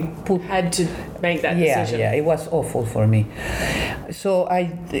had to be put... Had to make that decision. Yeah, it was awful for me. So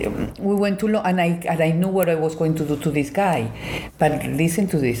we went to lunch, and I knew what I was going to do to this guy. But listen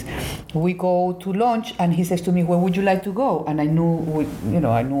to this. We go to lunch, and he says to me, where would you like to go? And I knew,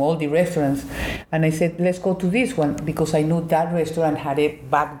 I knew all the restaurants. And I said, let's go to this one, because I knew that restaurant had a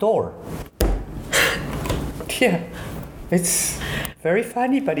back door. Yeah. It's very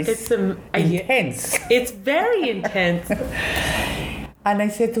funny, but it's intense. It's very intense. And I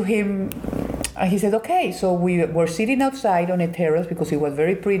said to him, he said, okay. So we were sitting outside on a terrace because it was a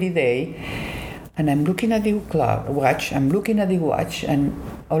very pretty day. And I'm looking at the watch, and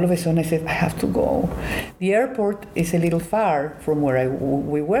all of a sudden I said, I have to go. The airport is a little far from where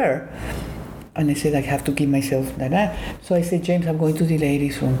we were. And I said, I have to give myself that. So I said, James, I'm going to the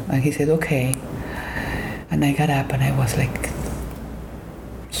ladies' room. And he said, okay. And I got up, and I was like,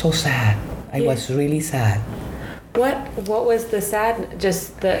 so sad. I was really sad. What was the sad?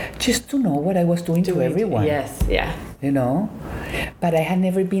 Just to know what I was doing to everyone. Yes, yeah. But I had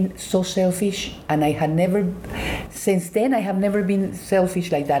never been so selfish, and since then I have never been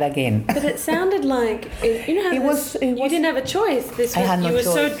selfish like that again. But it sounded like you didn't have a choice. You were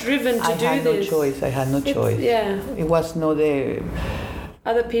so driven to do this. I had no choice. Yeah. It was not the.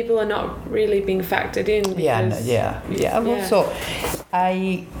 Other people are not really being factored in. Yeah. So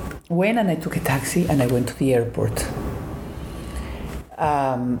I went and I took a taxi and I went to the airport.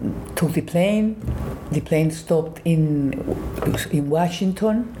 Took the plane. The plane stopped in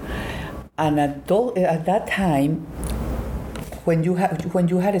Washington, and at that time, when you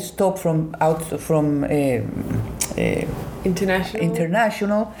had a stop from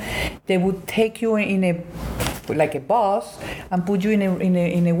international, they would take you in a like a bus and put you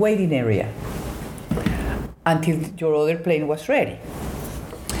in a waiting area until your other plane was ready.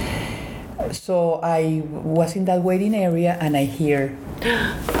 So I was in that waiting area and I hear,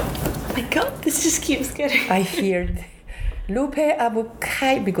 oh my God, this just keeps getting. I heard, Lupe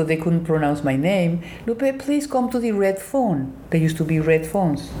Abukai, because they couldn't pronounce my name. Lupe, please come to the red phone. There used to be red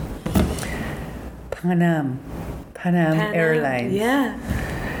phones. Pan Am Airlines. Yeah.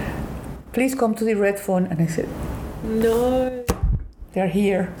 Please come to the red phone. And I said, No. they're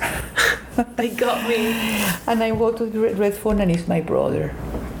here. They got me. And I walked to the red phone and it's my brother,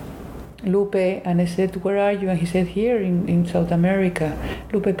 Lupe. And I said, where are you? And he said, here in South America.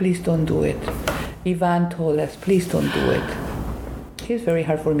 Lupe, please don't do it. Ivan told us, please don't do it. It's very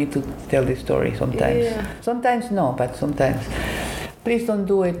hard for me to tell this story sometimes. Yeah. Sometimes no, but sometimes. Please don't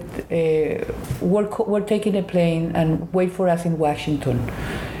do it. We're taking a plane and wait for us in Washington.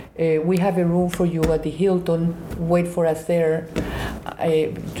 We have a room for you at the Hilton. Wait for us there.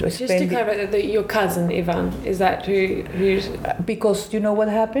 Just to clarify, your cousin Ivan, is that who's? Because you know what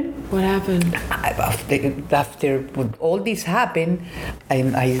happened? What happened? After all this happened,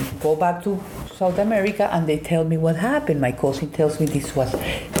 I go back to South America and they tell me what happened. My cousin tells me this was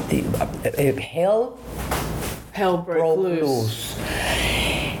hell broke loose.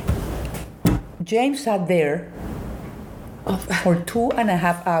 James sat there for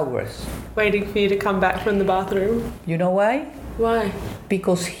 2.5 hours. Waiting for you to come back from the bathroom. You know why? Why?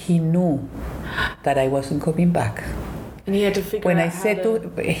 Because he knew that I wasn't coming back. And he had to figure When out I said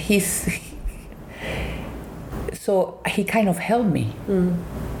so he kind of held me.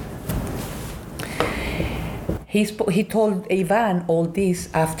 He told Ivan all this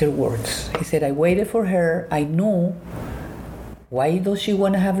afterwards. He said, I waited for her. I knew. Why does she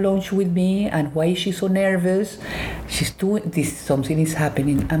want to have lunch with me? And why is she so nervous? She's doing this. Something is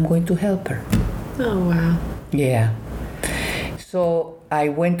happening. I'm going to help her. Oh, wow. Yeah. So I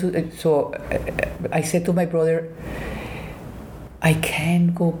went to. I said to my brother, I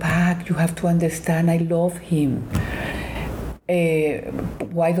can't go back. You have to understand. I love him.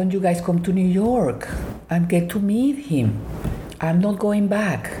 Why don't you guys come to New York and get to meet him? I'm not going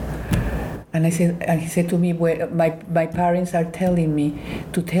back. And he said to me, well, my parents are telling me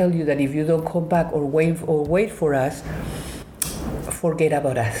to tell you that if you don't come back or wait for us, forget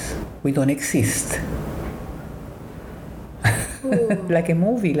about us. We don't exist. Like a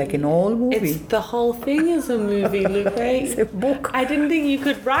movie, like an old movie. The whole thing is a movie, Lupe. It's a book. I didn't think you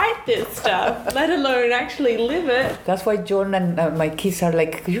could write this stuff, let alone actually live it. That's why John and my kids are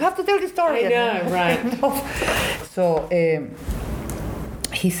like, you have to tell the story. I know, right. So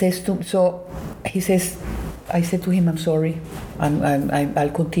he says, I said to him, I'm sorry, I'll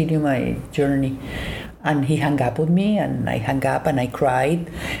continue my journey. And he hung up on me, and I hung up, and I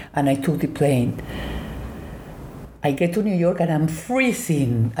cried, and I took the plane. I get to New York and I'm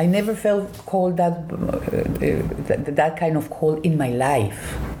freezing. I never felt cold that kind of cold in my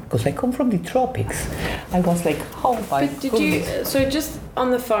life, because I come from the tropics. I was like, oh my goodness. But goodness. So just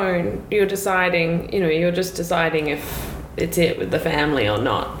on the phone, you're just deciding if it's it with the family or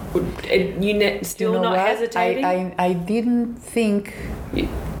not. Still not hesitating? I didn't think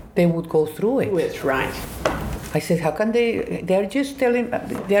they would go through it. Right. I said, how can they're just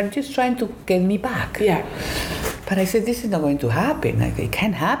trying to get me back. Yeah. But I said, this is not going to happen. It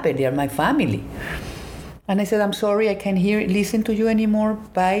can't happen. They are my family. And I said, I'm sorry, I can't listen to you anymore.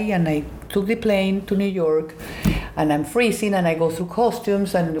 Bye. And I took the plane to New York, and I'm freezing, and I go through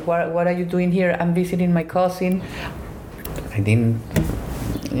costumes, and what are you doing here? I'm visiting my cousin.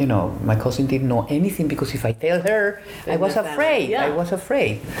 My cousin didn't know anything, because if I tell her, I was afraid. Yeah. I was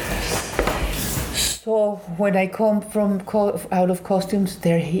afraid. So when I come out of costumes,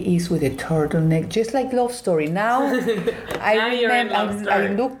 there he is with a turtleneck, just like Love Story. Now, I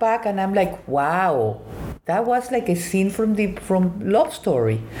look back and I'm like, wow, that was like a scene from Love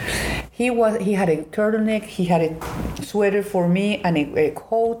Story. He had a turtleneck, he had a sweater for me, and a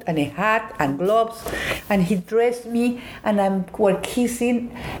coat and a hat and gloves, and he dressed me, and we're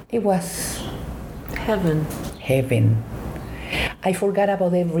kissing. It was heaven. I forgot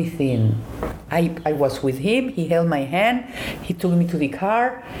about everything. I was with him, he held my hand, he took me to the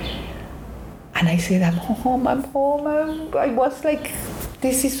car, and I said, I'm home. I was like,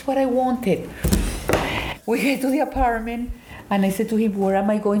 this is what I wanted. We get to the apartment, and I said to him, where am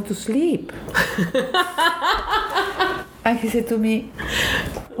I going to sleep? And he said to me,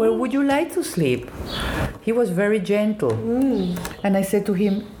 where would you like to sleep? He was very gentle. And I said to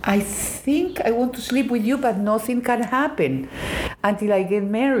him, I think I want to sleep with you, but nothing can happen until I get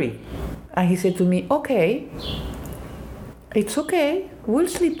married. And he said to me, okay, it's okay, we'll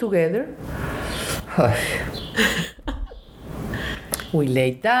sleep together. We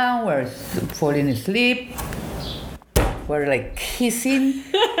lay down, we're falling asleep, we're like kissing,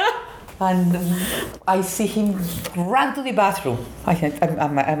 and I see him run to the bathroom.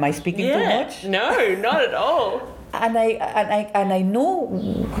 Am I speaking too much? No, not at all. And I know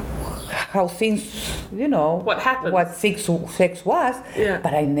how things, What happened, what sex was,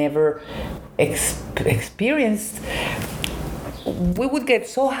 but I never experienced. We would get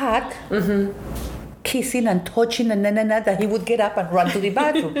so hot, kissing and touching and that he would get up and run to the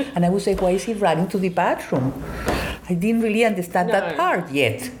bathroom. And I would say, why is he running to the bathroom? I didn't really understand that part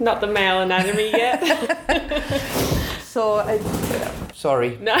yet. Not the male anatomy yet. So,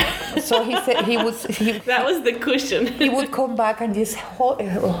 sorry. No. So he said that was the cushion. He would come back and just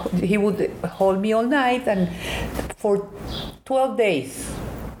he would hold me all night, and for 12 days.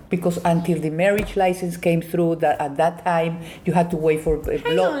 Because until the marriage license came through, that at that time you had to wait for.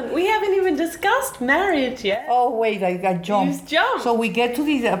 Hang on, we haven't even discussed marriage yet. Oh wait, I jumped. You jumped. So we get to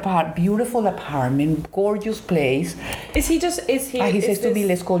this beautiful apartment, gorgeous place. Is he? He says to me,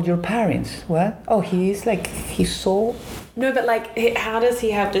 "Let's call your parents." What? Oh, he's so. No, but how does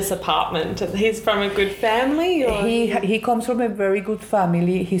he have this apartment? He's from a good family, or he comes from a very good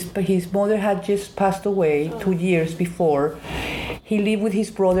family. His mother had just passed away 2 years before. He lived with his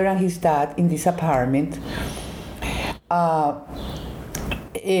brother and his dad in this apartment. But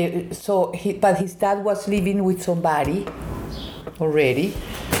his dad was living with somebody already.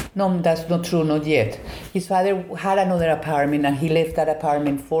 No, that's not true, not yet. His father had another apartment, and he left that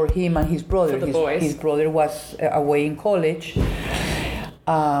apartment for him and his brother. For the boys. His brother was away in college.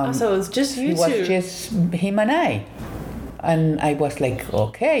 So it was just you two? It was just him and I. And I was like,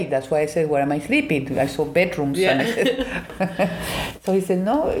 okay, that's why I said, where am I sleeping? I saw bedrooms. Yeah. And I said, so he said,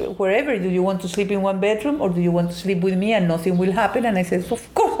 no, wherever. Do you want to sleep in one bedroom, or do you want to sleep with me and nothing will happen? And I said,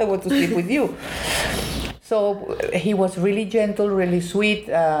 of course I want to sleep with you. So he was really gentle, really sweet.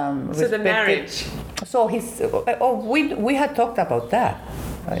 So the marriage. So we had talked about that.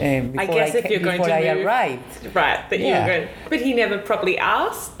 I guess if you're going to move, arrived. Right, that you were going. But he never probably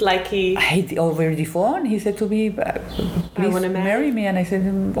asked, over the phone, he said to me, please marry me. And I said,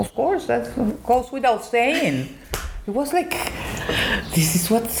 of course, that goes without saying. It was like, this is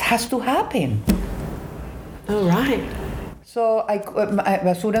what has to happen. Oh, right. So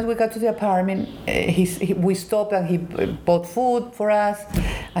as soon as we got to the apartment, we stopped and he bought food for us.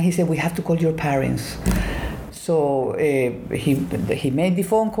 And he said, we have to call your parents. So he made the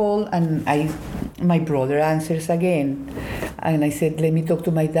phone call, and my brother answers again. And I said, let me talk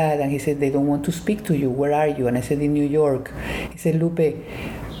to my dad. And he said, they don't want to speak to you. Where are you? And I said, in New York. He said, Lupe,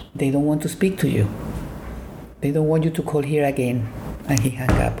 they don't want to speak to you. They don't want you to call here again. And he hung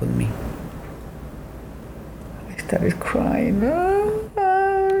up on me. I started crying.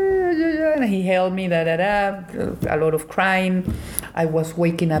 And he held me, a lot of crying. I was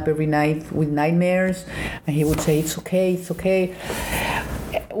waking up every night with nightmares, and he would say, it's okay, it's okay.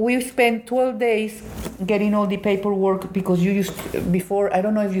 We spent 12 days getting all the paperwork, because you used, before, I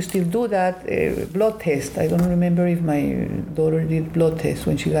don't know if you still do that, blood test. I don't remember if my daughter did blood test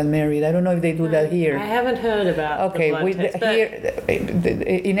when she got married. I don't know if they do that here. I haven't heard about the blood test. Here,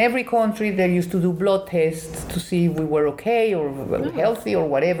 in every country, they used to do blood tests to see if we were okay or healthy or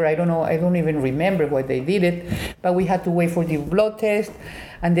whatever. I don't know. I don't even remember why they did it. But we had to wait for the blood test,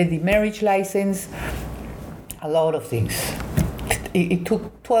 and then the marriage license, a lot of things. It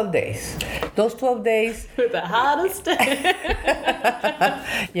took 12 days. Those 12 days... The hardest.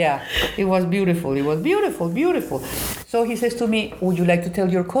 Yeah, it was beautiful. It was beautiful, beautiful. So he says to me, would you like to tell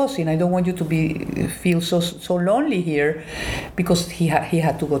your cousin? I don't want you to feel so lonely here, because he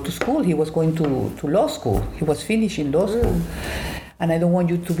had to go to school. He was going to law school. He was finishing law school. And I don't want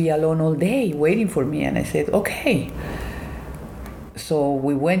you to be alone all day waiting for me. And I said, okay. So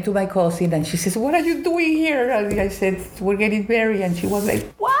we went to my cousin, and she says, what are you doing here? And I said, we're getting married. And she was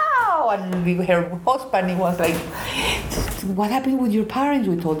like, wow. And her husband, he was like, what happened with your parents?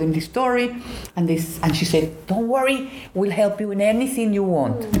 We told them the story. And she said, don't worry, we'll help you in anything you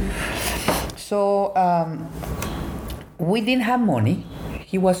want. So we didn't have money.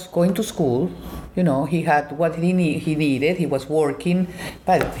 He was going to school. He had what he needed. He was working,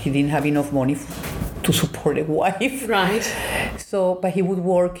 but he didn't have enough money to support a wife. Right. So, but he would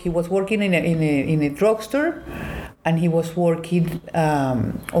work. He was working in a drugstore, and he was working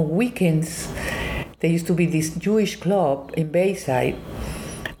on weekends. There used to be this Jewish club in Bayside,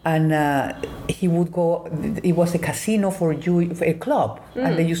 And he would go. It was a casino for a club,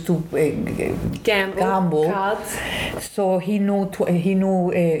 and they used to gamble cards. So he knew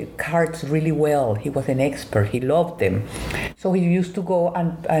cards really well. He was an expert. He loved them. So he used to go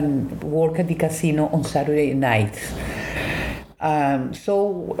and work at the casino on Saturday nights.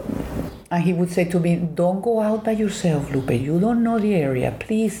 And he would say to me, "Don't go out by yourself, Lupe. You don't know the area.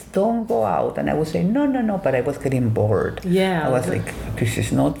 Please don't go out." And I would say, No. But I was getting bored. Yeah. I was like, this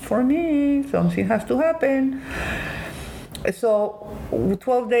is not for me. Something has to happen. So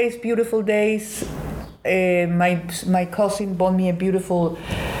 12 days, beautiful days. My cousin bought me a beautiful,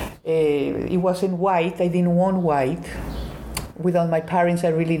 it wasn't white. I didn't want white. Without my parents, I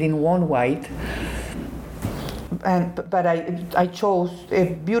really didn't want white. But I chose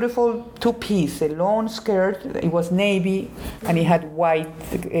a beautiful two-piece, a long skirt. It was navy, and it had white,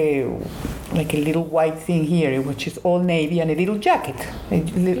 like a little white thing here, which is all navy, and a little jacket, a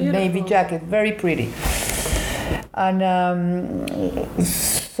little navy jacket, very pretty. And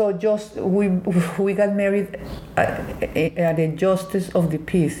so just we got married at a justice of the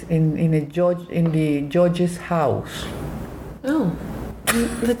peace in the judge's house. Oh,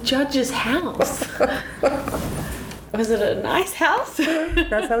 the judge's house. Was it a nice house?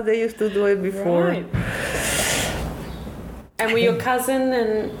 That's how they used to do it before. Right. And were your cousin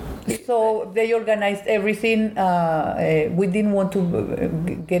and... So they organized everything. We didn't want to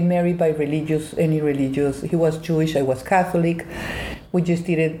get married by any religious. He was Jewish, I was Catholic. We just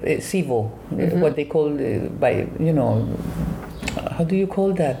did it civil, what they call by, how do you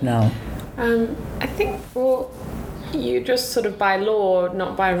call that now? I think, you just sort of by law,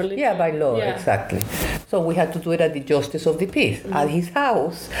 not by religion. Yeah, by law, exactly. So we had to do it at the Justice of the Peace, at his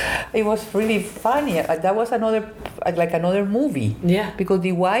house. It was really funny. That was another movie. Yeah. Because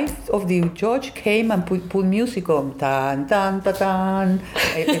the wife of the judge came and put music on. Tan, tan, tan, tan.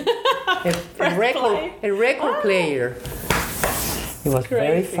 A record player. It was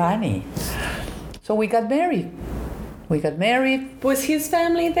very funny. So we got married. Was his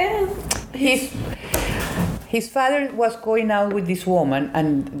family there? His father was going out with this woman,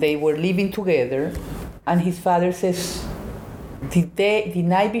 and they were living together. And his father says, the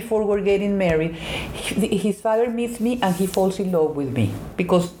night before we're getting married, his father meets me and he falls in love with me.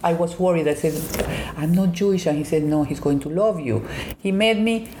 Because I was worried. I said, I'm not Jewish. And he said, no, he's going to love you. He met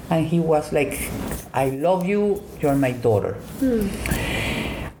me and he was like, I love you. You're my daughter.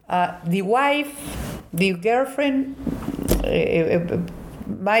 The wife, the girlfriend,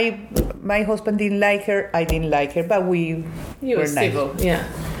 my husband didn't like her. I didn't like her, but we were nice. Civil, yeah.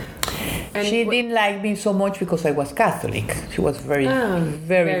 And she didn't like me so much because I was Catholic. She was very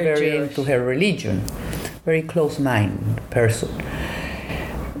into her religion, very close-minded person.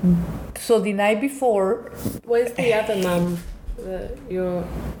 So the night before, where's the other mum?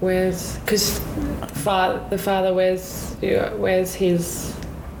 Because the father where's his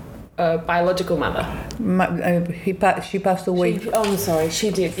biological mother? She passed away. I'm sorry,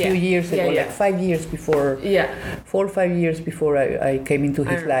 she did. A few years ago, like 5 years before. Yeah. 4 or 5 years before I came into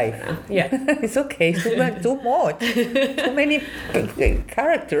his life. Yeah. It's okay. Too much. Too many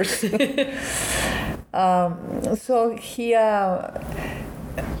characters. So he.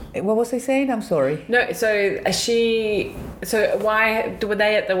 What was I saying? I'm sorry. No. So why were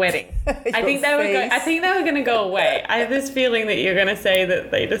they at the wedding? I think they were going to go away. I have this feeling that you're going to say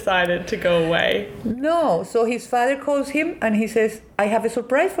that they decided to go away. No. So his father calls him and he says, I have a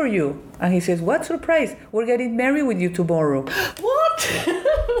surprise for you. And he says, what surprise? We're getting married with you tomorrow. What?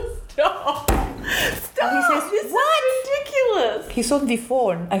 Stop. And he says, this what? is ridiculous. He's on the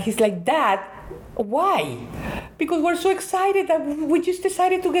phone and he's like, Dad, why? Because we're so excited that we just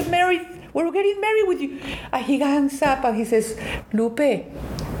decided to get married. We're getting married with you. And he hangs up and he says, Lupe,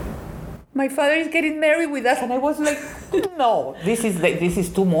 my father is getting married with us. And I was like, no, this is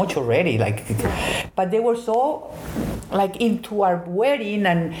too much already. But they were so into our wedding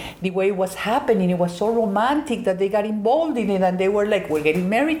and the way it was happening. It was so romantic that they got involved in it and they were like, we're getting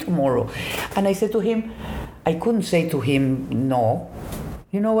married tomorrow. And I said to him, I couldn't say to him, no.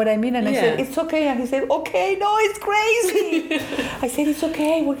 You know what I mean? And I said, it's okay. And he said, okay, no, it's crazy. I said, it's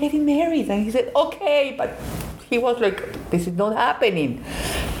okay, we're getting married. And he said, okay. But he was like, this is not happening.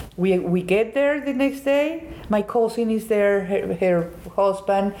 We get there the next day. My cousin is there, her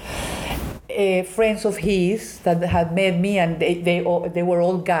husband, friends of his that had met me, and they were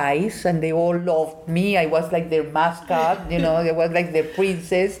all guys, and they all loved me. I was like their mascot, I was like the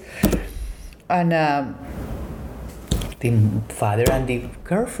princess. And the father and the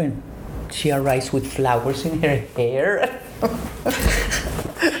girlfriend, she arrives with flowers in her hair.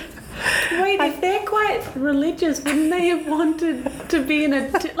 Wait, if they're quite religious? Wouldn't they have wanted to be in a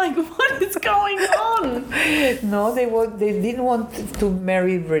like? What is going on? No, they didn't want to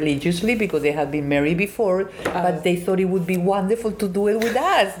marry religiously because they had been married before, but they thought it would be wonderful to do it with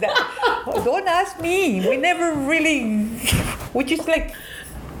us. Don't ask me. We never really. We just like.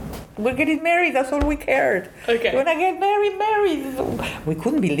 We're getting married. That's all we cared. Okay. When I get married, we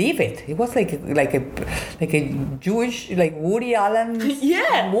couldn't believe it. It was like a Jewish like Woody Allen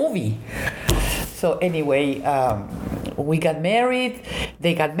movie. So anyway, we got married.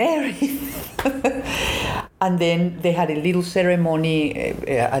 They got married, and then they had a little ceremony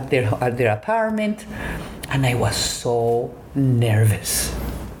at their apartment, and I was so nervous.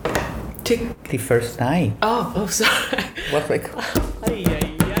 The first night. Oh, sorry. Was like.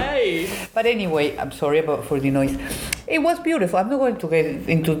 But anyway, I'm sorry for the noise. It was beautiful. I'm not going to get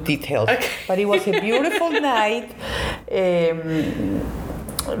into details. Okay. But it was a beautiful night.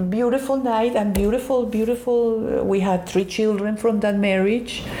 Beautiful night and beautiful. We had 3 children from that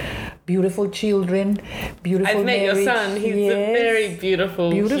marriage. Beautiful children, beautiful I've met marriage. your son. He's a very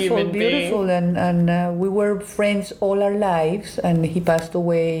beautiful human being. And we were friends all our lives, and he passed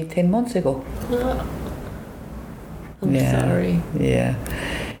away 10 months ago. I'm sorry. Yeah.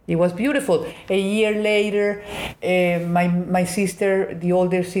 It was beautiful. A year later, my sister, the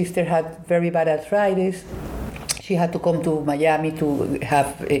older sister, had very bad arthritis. She had to come to Miami to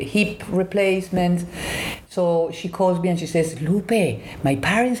have a hip replacement. So she calls me and she says, Lupe, my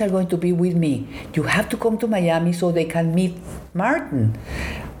parents are going to be with me. You have to come to Miami so they can meet Martin.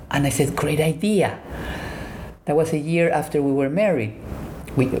 And I said, great idea. That was a year after we were married.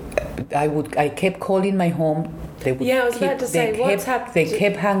 I kept calling my home. I was about to say, what's happened? They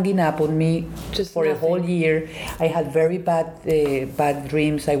kept hanging up on me for nothing. A whole year. I had very bad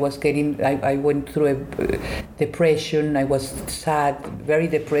dreams. I went through a depression. I was sad, very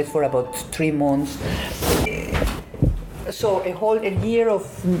depressed for about 3 months. So a year of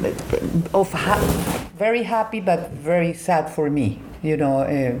very happy but very sad for me. You know,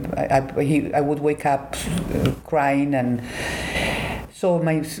 I would wake up crying and. So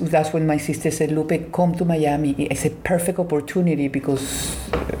that's when my sister said, Lupe, come to Miami. It's a perfect opportunity because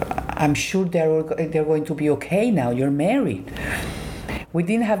I'm sure they're going to be okay now. You're married. We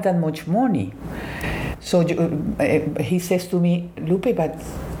didn't have that much money. So he says to me, Lupe, but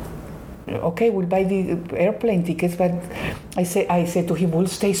okay, we'll buy the airplane tickets. But I said to him, we'll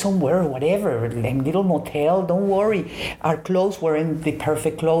stay somewhere, whatever, a little motel, don't worry. Our clothes weren't the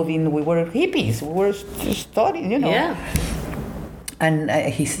perfect clothing. We were hippies. We were studying, you know. Yeah. And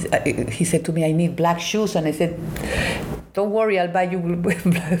he said to me, I need black shoes. And I said, don't worry, I'll buy you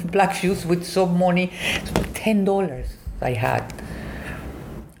black shoes with some money. $10 I had.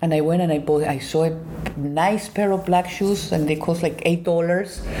 And I went and I saw a nice pair of black shoes and they cost like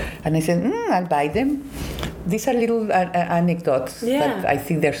 $8. And I said, I'll buy them. These are little anecdotes that I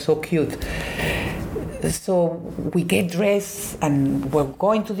think they're so cute. So we get dressed and we're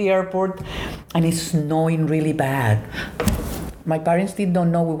going to the airport and it's snowing really bad. My parents did not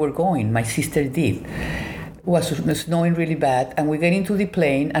know we were going. My sister did. It was snowing really bad, and we get into the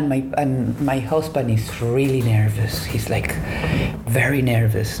plane, and my husband is really nervous. He's like very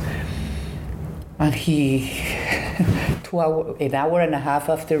nervous, and an hour and a half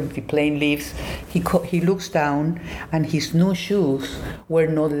after the plane leaves, he looks down, and his new shoes were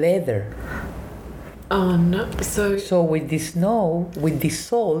not leather. Oh no! So with the snow, with the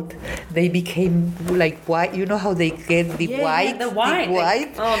salt, they became like white. You know how they get the white? The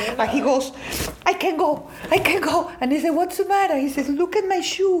white. Oh, no. And he goes, I can go. And he said, what's the matter? He says, look at my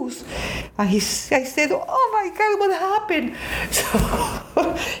shoes. And I said, oh my God, what happened?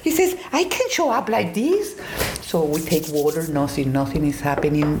 So he says, I can show up like this. So we take water, nothing is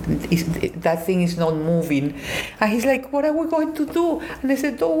happening. That thing is not moving. And he's like, what are we going to do? And I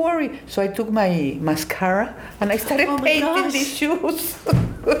said, don't worry. So I took my mascara and I started painting these shoes.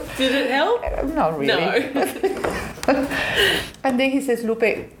 Did it help? Not really. No. And then he says,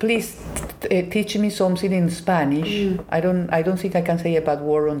 Lupe, please teach me something in Spanish. I don't think I can say a bad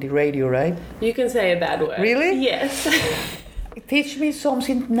word on the radio, right? You can say a bad word. Really? Yes. Teach me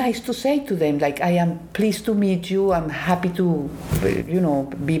something nice to say to them, like I am pleased to meet you. I'm happy to,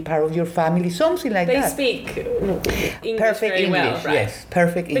 be part of your family. Something like that. They speak English perfect very English, well, right? yes,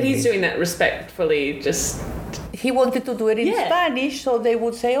 perfect English. But he's doing that respectfully, just. He wanted to do it in Spanish, so they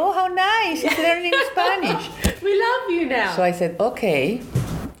would say, "Oh, how nice! He's learning Spanish." We love you now. So I said, "Okay,"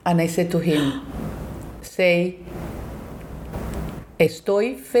 and I said to him, "Say,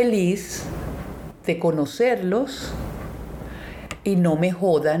 estoy feliz de conocerlos." Y no me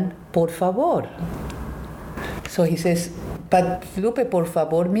jodan, por favor. So he says, but Lupe, por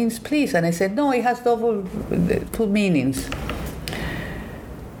favor means please. And I said, no, it has two meanings.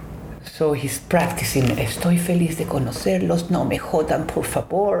 So he's practicing, estoy feliz de conocerlos, no me jodan, por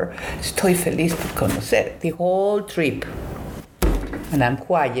favor, estoy feliz de conocer, the whole trip. And I'm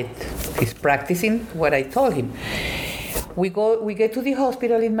quiet. He's practicing what I told him. We get to the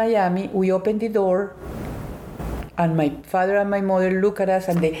hospital in Miami, we open the door, and my father and my mother look at us,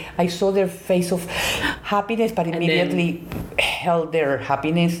 and I saw their face of happiness, but immediately held their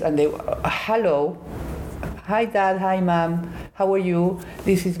happiness, and they, hello, hi Dad, hi Mom, how are you?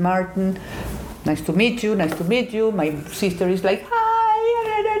 This is Martin, nice to meet you. My sister is like,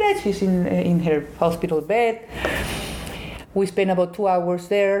 hi, she's in her hospital bed. We spent about 2 hours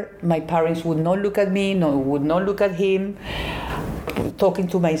there. My parents would not look at me, would not look at him. Talking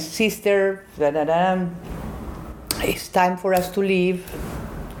to my sister, It's time for us to leave.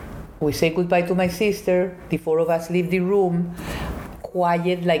 We say goodbye to my sister. The 4 of us leave the room,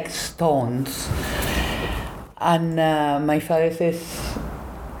 quiet like stones. And my father says,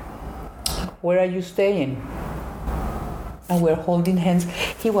 where are you staying? And we're holding hands.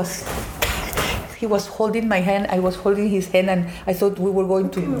 He was holding my hand, I was holding his hand, and I thought we were going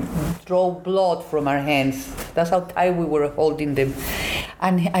to draw blood from our hands. That's how tight we were holding them.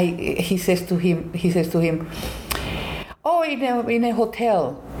 And he says to him, oh, in a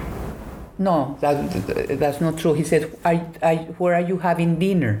hotel. No, that's not true. He said, where are you having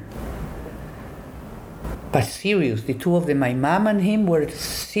dinner? But serious, the two of them, my mom and him, were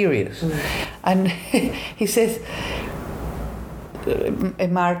serious. And he says,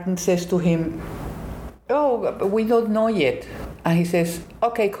 Martin says to him, oh, we don't know yet. And he says,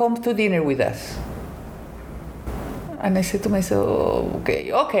 okay, come to dinner with us. And I said to myself, oh,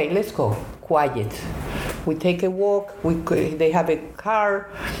 okay, let's go. Quiet. We take a walk. They have a car.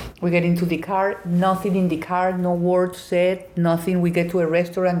 We get into the car. Nothing in the car. No word said. Nothing. We get to a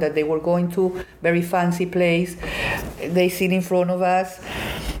restaurant that they were going to. Very fancy place. They sit in front of us,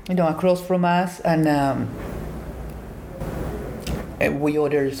 across from us, and we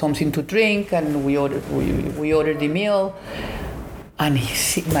order something to drink, and we order the meal. And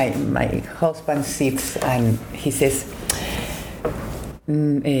my husband sits and he says,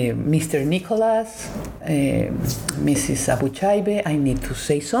 Mr. Nicholas, Mrs. Abuchaibe, I need to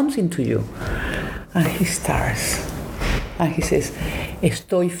say something to you. And he starts. And he says,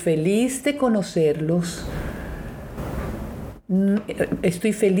 estoy feliz de conocerlos.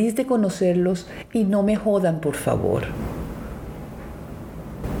 Estoy feliz de conocerlos y no me jodan, por favor.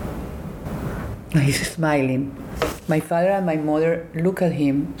 And he's smiling. My father and my mother look at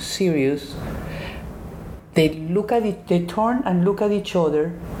him, serious. They turn and look at each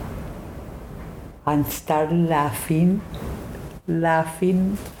other and start laughing.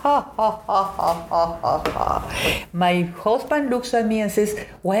 Ha, ha, ha, ha, ha, ha. My husband looks at me and says,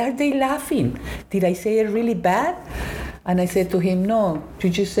 why are they laughing? Did I say it really bad? And I said to him, no, you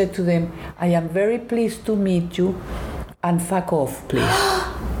just said to them, I am very pleased to meet you, and fuck off, please.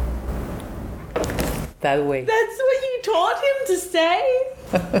 That way. That's what you taught him to say?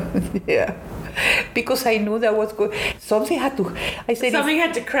 Yeah. Because I knew that was good. Something had to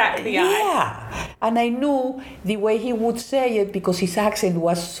crack the ice. Yeah. And I knew the way he would say it, because his accent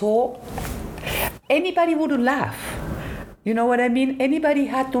was so... Anybody wouldn't laugh. You know what I mean? Anybody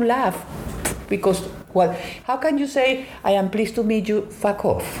had to laugh. Because, well, how can you say, I am pleased to meet you, fuck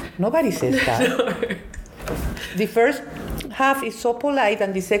off? Nobody says that. No. The first half is so polite,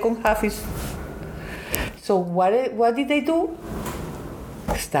 and the second half is... So what did they do?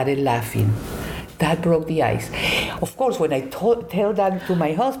 Started laughing. That broke the ice. Of course, when I tell that to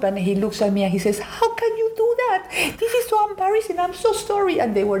my husband, he looks at me and he says, how can you do that? This is so embarrassing. I'm so sorry.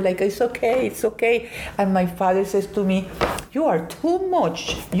 And they were like, it's okay. And my father says to me, you are too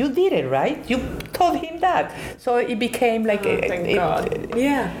much. You did it, right? You told him that. So it became like... thank God.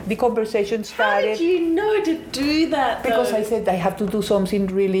 Yeah. The conversation started. How did you know to do that, though? Because I said, I have to do something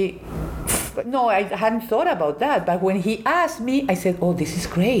really... No, I hadn't thought about that. But when he asked me, I said, oh, this is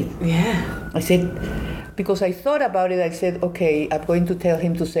great. Yeah. I said, because I thought about it, I said, okay, I'm going to tell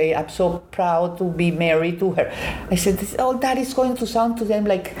him to say, I'm so proud to be married to her. I said, that is going to sound to them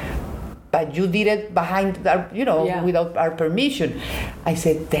like, but you did it behind, without our permission. I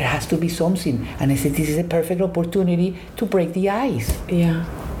said, there has to be something. And I said, this is a perfect opportunity to break the ice. Yeah.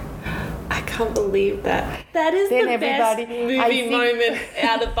 I can't believe that. That is the best movie moment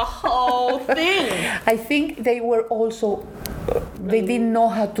out of the whole thing. I think they were also, they didn't know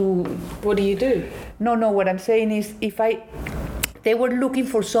how to... What do you do? No, what I'm saying is, they were looking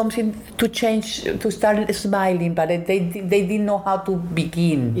for something to change, to start smiling, but they didn't know how to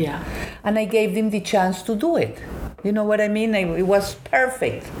begin. Yeah. And I gave them the chance to do it. You know what I mean? It was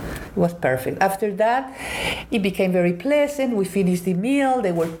perfect. It was perfect. After that, it became very pleasant. We finished the meal.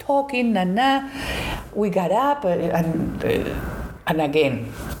 They were talking, We got up and again,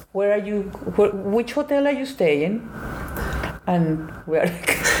 where are you? Which hotel are you staying? And we are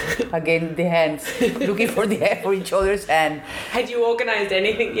again the hands looking for each other's hand. Had you organized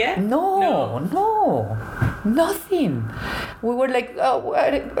anything yet? No, nothing. We were like,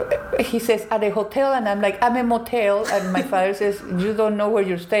 he says at a hotel, and I'm like, I'm a motel, and my father says, you don't know where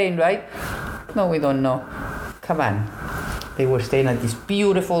you're staying, right? No, we don't know. Come on. They were staying at this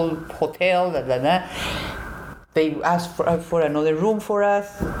beautiful hotel. They asked for another room for us.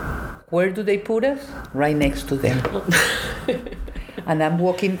 Where do they put us? Right next to them. And I'm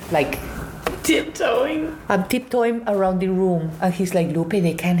walking like tiptoeing. I'm tiptoeing around the room, and he's like, Lupe,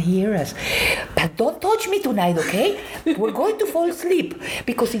 they can't hear us. But don't touch me tonight, okay? We're going to fall asleep,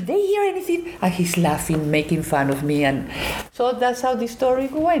 because if they hear anything, and he's laughing, making fun of me, and so that's how the story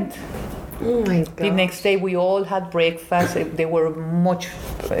went. Oh my God. The next day we all had breakfast. They were much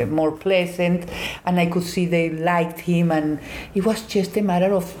more pleasant, and I could see they liked him, and it was just a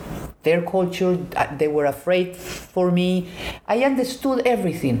matter of their culture. They were afraid for me. I understood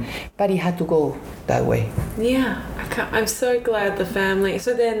everything, but it had to go that way. Yeah, I'm so glad the family.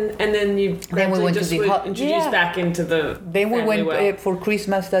 So then you then we went just to the introduced back into the. Then we went for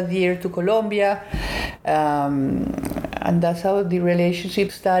Christmas that year to Colombia, and that's how the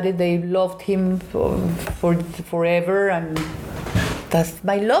relationship started. They loved him for forever, and that's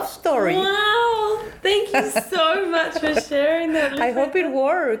my love story. Wow! Thank you so much for sharing that. I hope it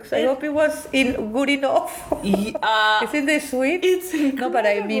works. I hope it was good enough. Isn't it sweet? It's incredible. No, but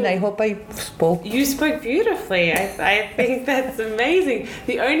I mean, I hope I spoke. You spoke beautifully. I think that's amazing.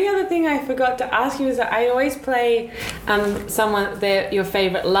 The only other thing I forgot to ask you is that I always play your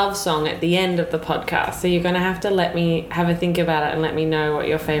favorite love song at the end of the podcast. So you're going to have to let me have a think about it and let me know what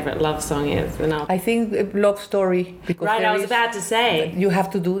your favorite love song is. And I think love story. Because right, I was about to say. You have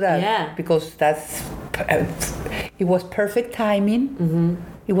to do that. Yeah. Because it was perfect timing. Mm-hmm.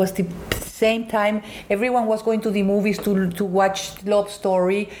 It was the same time everyone was going to the movies to watch love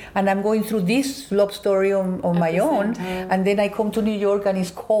story, and I'm going through this love story on my own, and then I come to New York and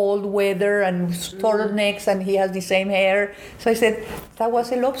it's cold weather and turtlenecks, and he has the same hair. So I said that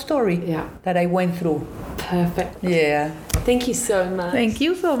was a love story that I went through. Perfect. Yeah. Thank you so much. Thank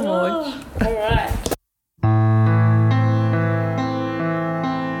you so much. All right.